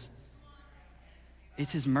said yes.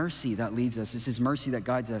 It's his mercy that leads us. It's his mercy that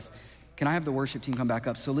guides us. Can I have the worship team come back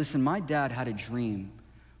up? So listen, my dad had a dream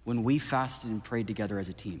when we fasted and prayed together as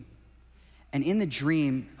a team. And in the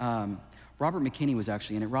dream, Robert McKinney was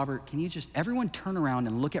actually in it. Robert, can you just, everyone turn around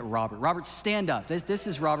and look at Robert. Robert, stand up. This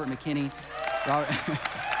is Robert McKinney. Robert.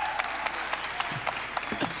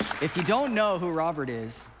 If you don't know who Robert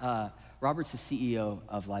is, Robert's the CEO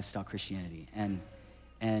of Lifestyle Christianity.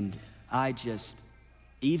 And I just,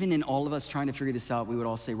 even in all of us trying to figure this out, we would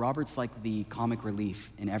all say, Robert's like the comic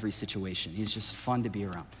relief in every situation. He's just fun to be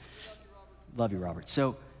around. Love you, Robert.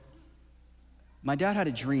 So my dad had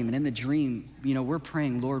a dream, and in the dream, we're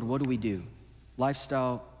praying, Lord, what do we do?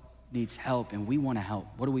 Lifestyle needs help, and we want to help.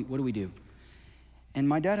 What do we do? And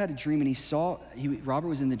my dad had a dream, and Robert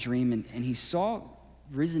was in the dream, and he saw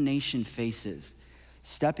Risen Nation faces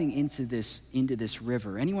stepping into this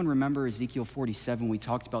river. Anyone remember Ezekiel 47? We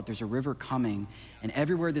talked about there's a river coming, and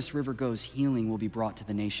everywhere this river goes, healing will be brought to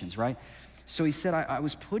the nations, right? So he said, I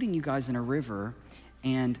was putting you guys in a river,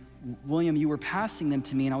 and William, you were passing them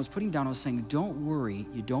to me, and I was putting down, I was saying, don't worry,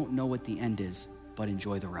 you don't know what the end is, but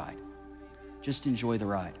enjoy the ride. Just enjoy the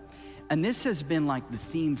ride. And this has been like the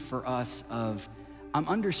theme for us of, I'm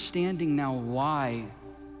understanding now why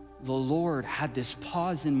the Lord had this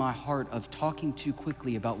pause in my heart of talking too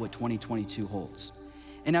quickly about what 2022 holds.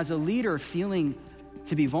 And as a leader feeling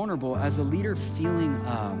to be vulnerable, as a leader feeling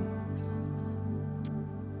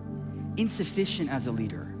insufficient as a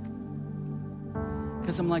leader.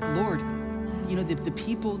 Because I'm like, Lord, the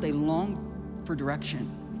people, they long for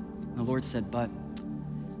direction. And the Lord said, but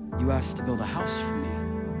you asked to build a house for me.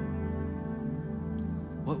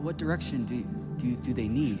 What direction do they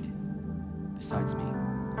need besides me?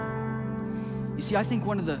 You see, I think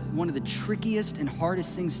one of the trickiest and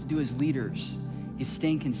hardest things to do as leaders is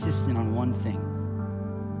staying consistent on one thing.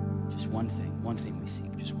 Just one thing we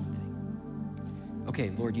seek, just one thing. Okay,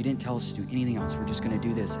 Lord, you didn't tell us to do anything else. We're just gonna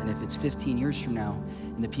do this. And if it's 15 years from now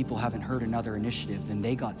and the people haven't heard another initiative, then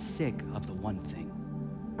they got sick of the one thing.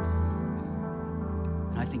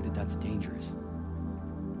 And I think that that's dangerous.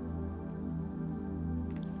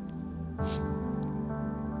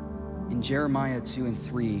 In Jeremiah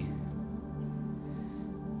 2:3,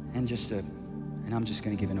 and I'm just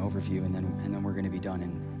going to give an overview, and then we're going to be done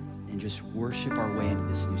and just worship our way into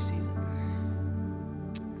this new season.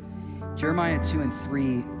 Jeremiah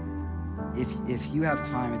 2:3, if you have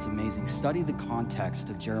time, it's amazing. Study the context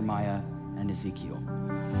of Jeremiah and Ezekiel.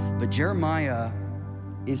 But Jeremiah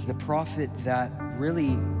is the prophet that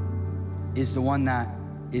really is the one that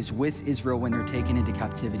is with Israel when they're taken into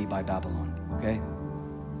captivity by Babylon, okay?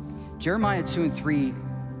 Jeremiah 2:3,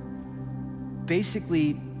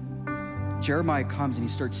 basically, Jeremiah comes and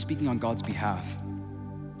he starts speaking on God's behalf.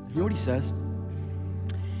 You know what he says?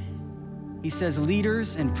 He says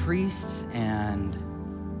leaders and priests and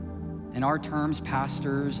in our terms,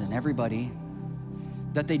 pastors and everybody,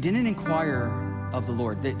 that they didn't inquire of the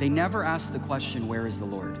Lord. They never asked the question, where is the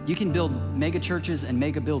Lord? You can build mega churches and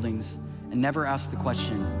mega buildings and never ask the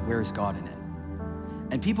question, where is God in it?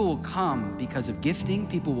 And people will come because of gifting.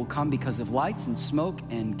 People will come because of lights and smoke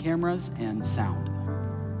and cameras and sound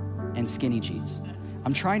and skinny jeans.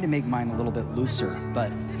 I'm trying to make mine a little bit looser,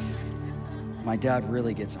 but my dad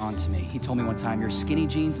really gets on to me. He told me one time, your skinny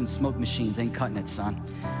jeans and smoke machines ain't cutting it, son.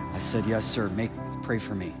 I said, yes, sir, pray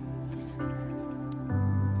for me.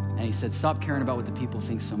 And he said, stop caring about what the people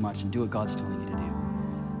think so much and do what God's telling you to do.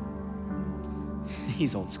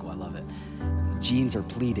 He's old school, I love it. His jeans are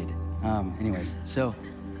pleated. Anyways, so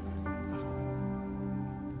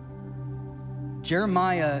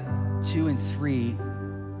Jeremiah 2:3,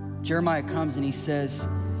 Jeremiah comes and he says,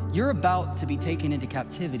 you're about to be taken into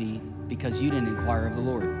captivity because you didn't inquire of the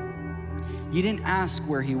Lord. You didn't ask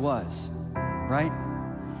where he was, right?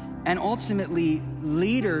 And ultimately,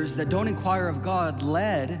 leaders that don't inquire of God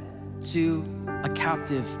led to a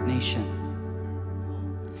captive nation.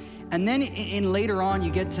 And then in later on, you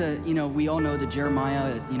get to, we all know the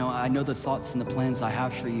Jeremiah, I know the thoughts and the plans I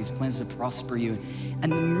have for you, plans to prosper you. And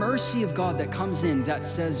the mercy of God that comes in that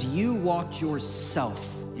says you walked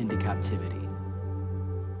yourself into captivity.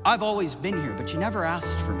 I've always been here, but you never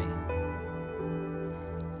asked for me.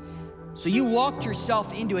 So you walked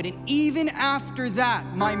yourself into it. And even after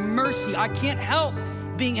that, my mercy, I can't help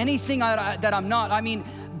being anything that I'm not. I mean,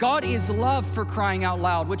 God is love, for crying out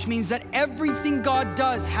loud, which means that everything God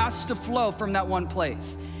does has to flow from that one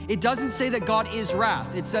place. It doesn't say that God is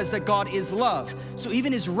wrath. It says that God is love. So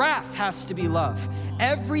even his wrath has to be love.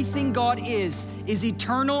 Everything God is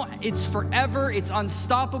eternal, it's forever, it's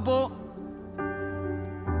unstoppable.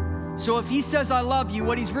 So if he says, I love you,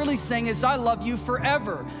 what he's really saying is, I love you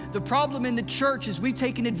forever. The problem in the church is we've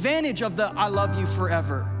taken advantage of the I love you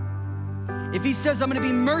forever. If he says, I'm gonna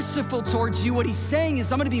be merciful towards you, what he's saying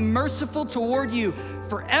is, I'm gonna be merciful toward you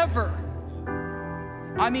forever.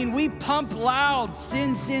 I mean, we pump loud,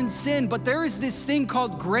 sin, sin, sin, but there is this thing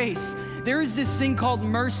called grace. There is this thing called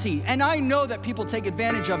mercy. And I know that people take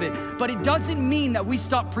advantage of it, but it doesn't mean that we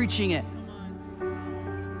stop preaching it.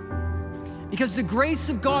 Because the grace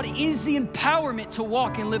of God is the empowerment to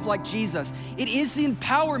walk and live like Jesus. It is the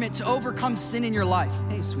empowerment to overcome sin in your life.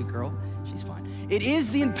 Hey, sweet girl, she's fine. It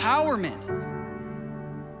is the empowerment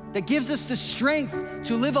that gives us the strength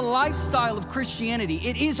to live a lifestyle of Christianity.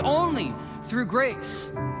 It is only through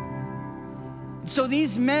grace. So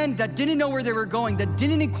these men that didn't know where they were going, that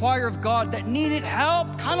didn't inquire of God, that needed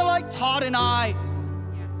help, kind of like Todd and I.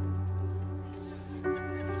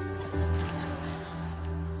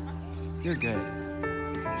 You're good.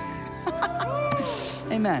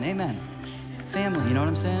 Amen, amen. Family, you know what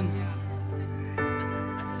I'm saying?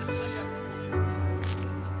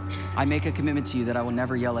 I make a commitment to you that I will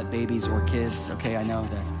never yell at babies or kids. Okay, I know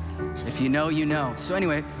that. If you know, you know. So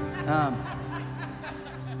anyway,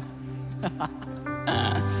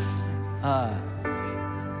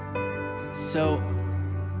 so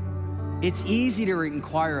it's easy to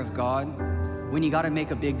inquire of God when you got to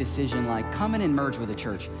make a big decision like come in and merge with a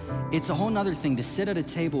church. It's a whole nother thing to sit at a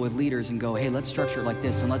table with leaders and go, hey, let's structure it like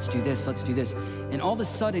this, and let's do this, let's do this. And all of a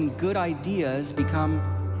sudden, good ideas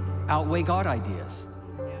outweigh God ideas.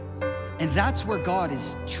 And that's where God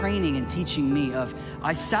is training and teaching me of,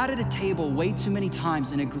 I sat at a table way too many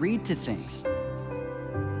times and agreed to things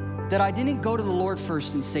that I didn't go to the Lord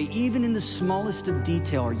first and say, even in the smallest of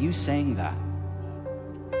detail, are you saying that?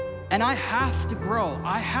 And I have to grow.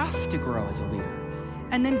 I have to grow as a leader.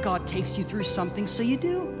 And then God takes you through something, so you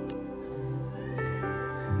do.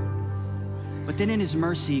 But then in his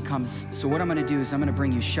mercy, he comes, so what I'm gonna do is I'm gonna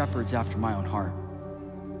bring you shepherds after my own heart.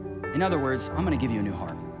 In other words, I'm gonna give you a new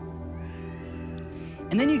heart.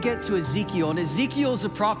 And then you get to Ezekiel, and Ezekiel is a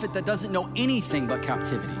prophet that doesn't know anything but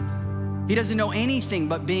captivity. He doesn't know anything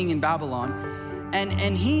but being in Babylon.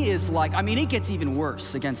 And he is like, I mean, it gets even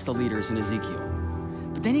worse against the leaders in Ezekiel.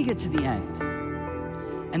 But then you get to the end.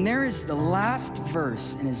 And there is the last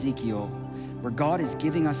verse in Ezekiel where God is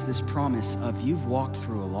giving us this promise of you've walked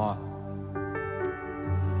through a lot.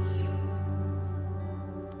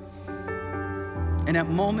 And at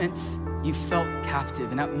moments, you felt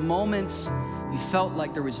captive. And at moments, you felt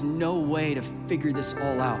like there was no way to figure this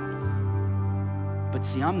all out. But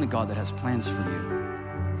see, I'm the God that has plans for you.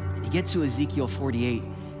 And you get to Ezekiel 48,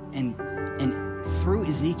 and through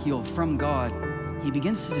Ezekiel, from God, he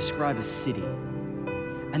begins to describe a city.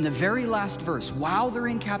 And the very last verse, while they're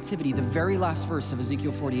in captivity, the very last verse of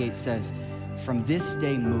Ezekiel 48 says, from this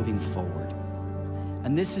day moving forward.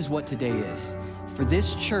 And this is what today is. For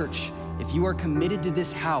this church, if you are committed to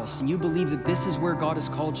this house and you believe that this is where God has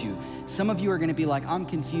called you, some of you are gonna be like, I'm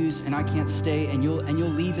confused and I can't stay, and you'll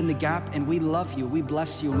leave in the gap, and we love you, we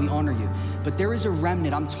bless you, and we honor you. But there is a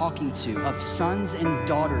remnant I'm talking to of sons and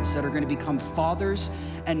daughters that are gonna become fathers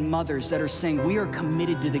and mothers that are saying, we are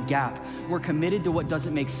committed to the gap. We're committed to what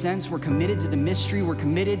doesn't make sense. We're committed to the mystery. We're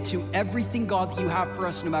committed to everything, God, that you have for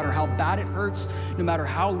us, no matter how bad it hurts, no matter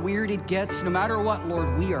how weird it gets, no matter what,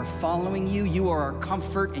 Lord, we are following you. You are our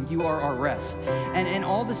comfort and you are our rest. And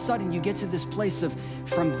all of a sudden you get to this place of,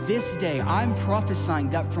 from this day, I'm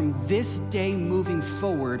prophesying that from this day moving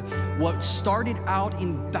forward, what started out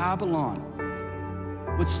in Babylon,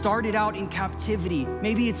 what started out in captivity,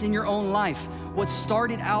 maybe it's in your own life, what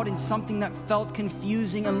started out in something that felt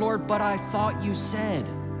confusing, and Lord, but I thought you said.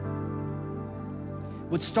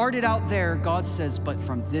 What started out there, God says, but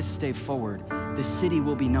from this day forward, the city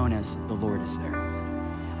will be known as the Lord is there.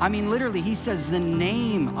 I mean, literally, he says the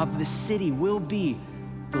name of the city will be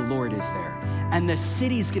the Lord is there. And the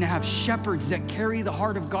city's gonna have shepherds that carry the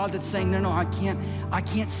heart of God that's saying, no, I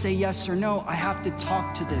can't say yes or no. I have to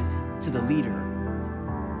talk to the leader.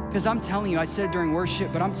 Because I'm telling you, I said it during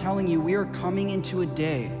worship, but I'm telling you, we are coming into a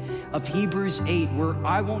day of Hebrews 8 where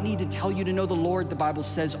I won't need to tell you to know the Lord. The Bible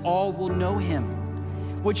says all will know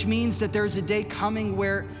him, which means that there's a day coming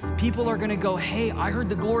where people are gonna go, hey, I heard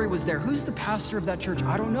the glory was there. Who's the pastor of that church?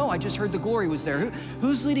 I don't know, I just heard the glory was there.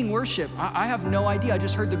 Who's leading worship? I have no idea, I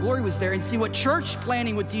just heard the glory was there. And see, what church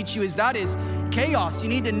planning would teach you is that is chaos. You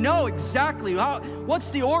need to know exactly what's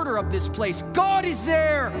the order of this place. God is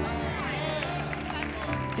there.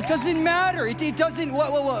 It doesn't matter, it doesn't,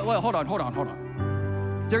 hold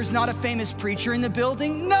on. There's not a famous preacher in the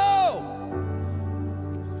building? No!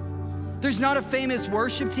 There's not a famous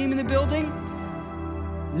worship team in the building?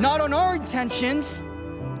 Not on our intentions.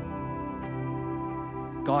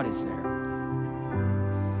 God is there.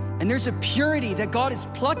 And there's a purity that God is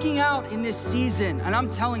plucking out in this season. And I'm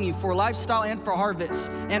telling you, for Lifestyle and for Harvest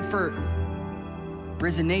and for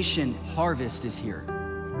Risen Nation, harvest is here.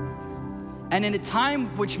 And in a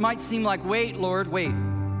time which might seem like, wait, Lord, wait.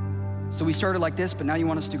 So we started like this, but now you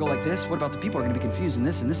want us to go like this? What about the people who are gonna be confused in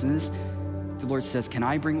this and this and this? The Lord says, can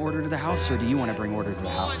I bring order to the house, or do you want to bring order to the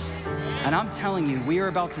house? And I'm telling you, we are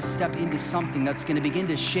about to step into something that's going to begin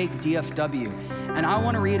to shake DFW. And I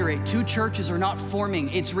want to reiterate, 2 churches are not forming.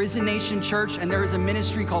 It's Risen Nation Church, and there is a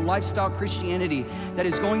ministry called Lifestyle Christianity that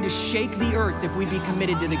is going to shake the earth if we be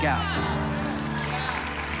committed to the gap.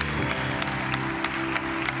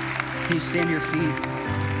 Can you stand to your feet?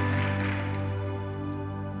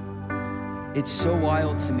 It's so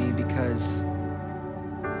wild to me because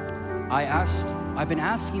I've been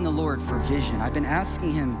asking the Lord for vision. I've been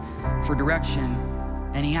asking him for direction,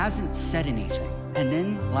 and he hasn't said anything. And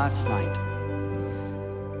then last night,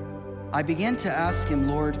 I began to ask him,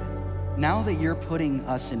 Lord, now that you're putting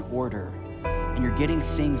us in order and you're getting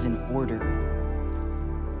things in order,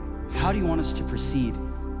 how do you want us to proceed?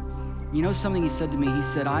 You know something he said to me? He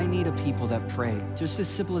said, I need a people that pray. Just as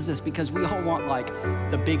simple as this, because we all want like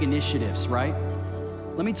the big initiatives, right?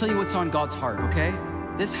 Let me tell you what's on God's heart, okay?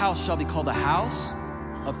 This house shall be called a house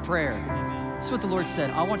of prayer. That's what the Lord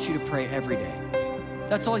said. I want you to pray every day.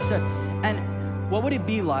 That's all he said. And what would it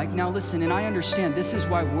be like? Now listen, and I understand this is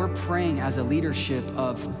why we're praying as a leadership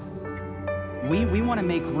of, we want to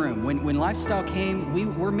make room. When Lifestyle came,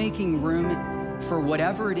 we're making room for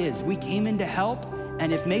whatever it is. We came in to help,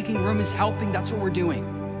 and if making room is helping, that's what we're doing.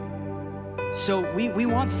 So we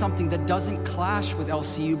want something that doesn't clash with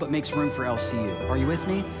LCU, but makes room for LCU. Are you with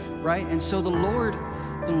me? Right? And so the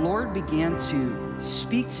Lord began to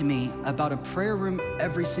speak to me about a prayer room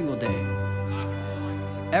every single day.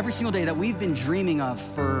 Every single day that we've been dreaming of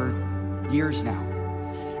for years now.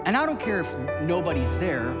 And I don't care if nobody's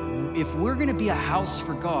there. If we're gonna be a house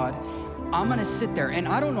for God, I'm gonna sit there. And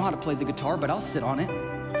I don't know how to play the guitar, but I'll sit on it.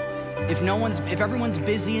 If everyone's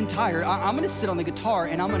busy and tired, I'm gonna sit on the guitar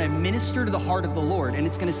and I'm gonna minister to the heart of the Lord. And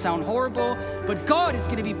it's gonna sound horrible, but God is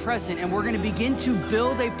gonna be present, and we're gonna begin to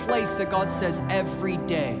build a place that God says every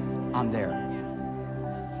day, I'm there.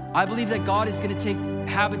 I believe that God is gonna take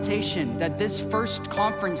Habitation, that this first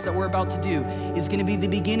conference that we're about to do is gonna be the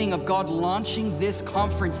beginning of God launching this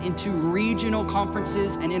conference into regional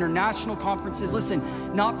conferences and international conferences. Listen,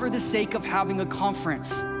 not for the sake of having a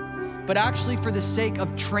conference, but actually for the sake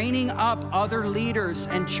of training up other leaders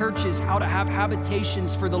and churches how to have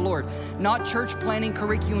habitations for the Lord. Not church planning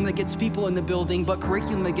curriculum that gets people in the building, but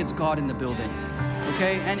curriculum that gets God in the building.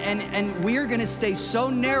 Okay, and we're gonna stay so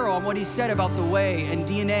narrow on what he said about the way and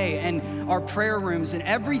DNA and our prayer rooms and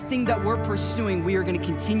everything that we're pursuing, we are gonna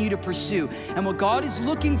continue to pursue. And what God is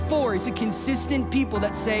looking for is a consistent people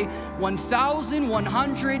that say 1,000,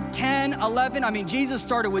 100, 10, 11. I mean, Jesus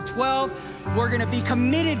started with 12. We're gonna be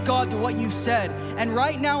committed, God, to what you've said. And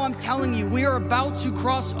right now, I'm telling you, we are about to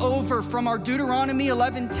cross over from our Deuteronomy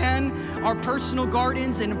 11:10, our personal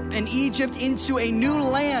gardens in Egypt, into a new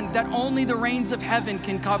land that only the rains of heaven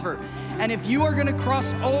can cover. And if you are gonna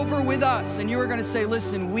cross over with us and you are gonna say,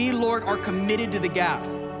 listen, we, Lord, are committed to the gap.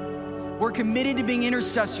 We're committed to being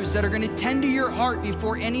intercessors that are gonna tend to your heart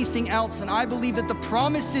before anything else. And I believe that the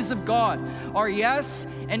promises of God are yes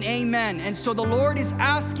and amen. And so the Lord is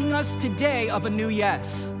asking us today of a new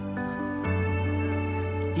yes.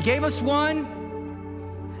 He gave us one,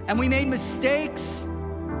 and we made mistakes,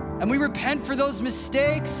 and we repent for those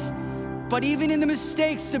mistakes. But even in the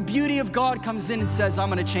mistakes, the beauty of God comes in and says, I'm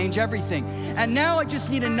gonna change everything. And now I just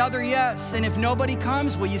need another yes. And if nobody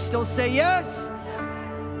comes, will you still say yes?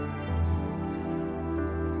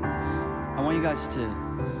 I want you guys to,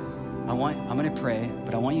 I'm gonna pray,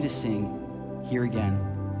 but I want you to sing Here Again.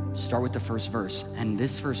 Start with the first verse, and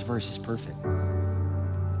this first verse is perfect.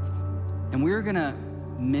 And we're gonna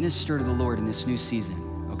minister to the Lord in this new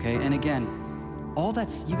season, okay? And again,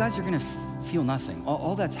 you guys are gonna feel nothing.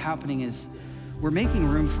 All that's happening is we're making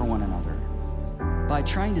room for one another by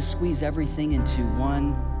trying to squeeze everything into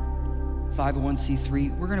one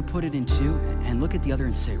 501c3. We're gonna put it in two and look at the other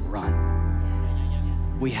and say,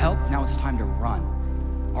 run. We help, now it's time to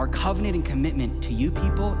run. Our covenant and commitment to you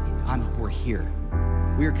people, we're here.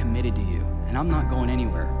 We are committed to you, and I'm not going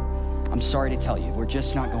anywhere. I'm sorry to tell you, we're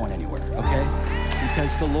just not going anywhere, okay?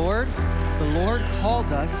 Because the Lord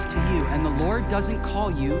called us to you, and the Lord doesn't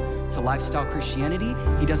call you to Lifestyle Christianity.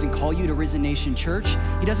 He doesn't call you to Risen Nation Church.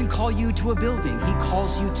 He doesn't call you to a building. He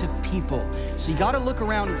calls you to people. So you gotta look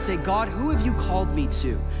around and say, God, who have you called me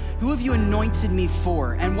to? Who have you anointed me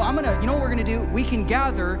for? And you know what we're gonna do? We can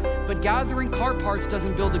gather, but gathering car parts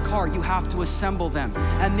doesn't build a car. You have to assemble them.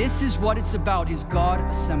 And this is what it's about, is God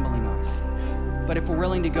assembling us. But if we're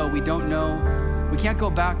willing to go, we don't know. We can't go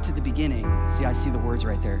back to the beginning. See, I see the words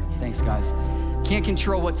right there. Thanks, guys. Can't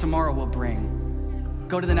control what tomorrow will bring.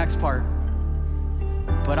 Go to the next part.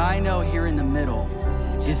 But I know here in the middle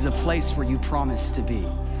is the place where you promised to be.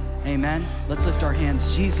 Amen. Let's lift our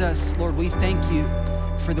hands. Jesus, Lord, we thank you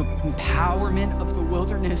for the empowerment of the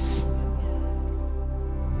wilderness.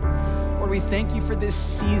 Lord, we thank you for this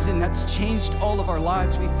season that's changed all of our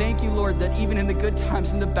lives. We thank you, Lord, that even in the good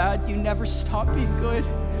times and the bad, you never stop being good.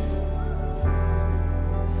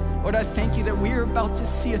 Lord, I thank you that we are about to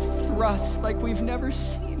see a thrust like we've never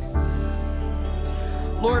seen.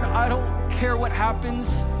 Lord, I don't care what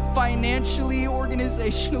happens financially,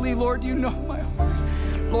 organizationally. Lord, you know my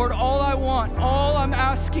heart. Lord, all I'm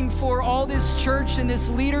asking for, all this church and this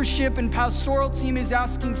leadership and pastoral team is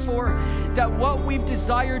asking for, that what we've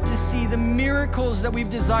desired to see, the miracles that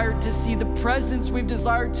we've desired to see, the presence we've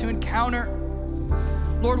desired to encounter,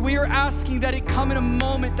 Lord, we are asking that it come in a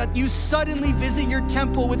moment that you suddenly visit your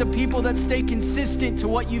temple with a people that stay consistent to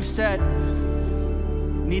what you've said.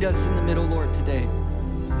 Meet us in the middle, Lord, today.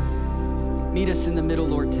 Meet us in the middle,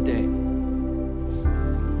 Lord, today.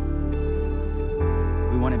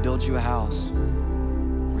 We want to build you a house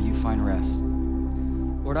where you find rest.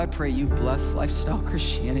 Lord, I pray you bless Lifestyle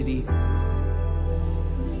Christianity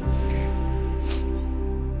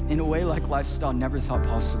in a way like Lifestyle never thought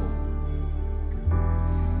possible.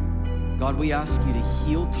 God, we ask you to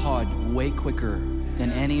heal Todd way quicker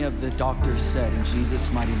than any of the doctors said, in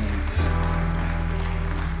Jesus' mighty name.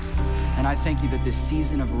 And I thank you that this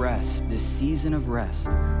season of rest is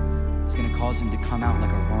going to cause him to come out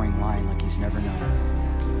like a roaring lion like he's never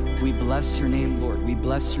known. We bless your name, Lord. We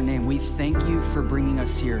bless your name. We thank you for bringing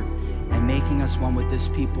us here and making us one with this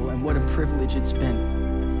people. And what a privilege it's been.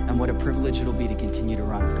 And what a privilege it'll be to continue to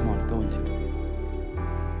run. Come on, go into it.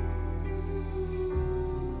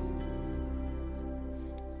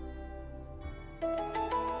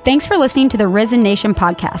 Thanks for listening to the Risen Nation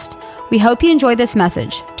podcast. We hope you enjoyed this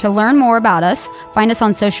message. To learn more about us, find us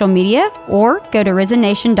on social media or go to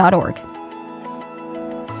risennation.org.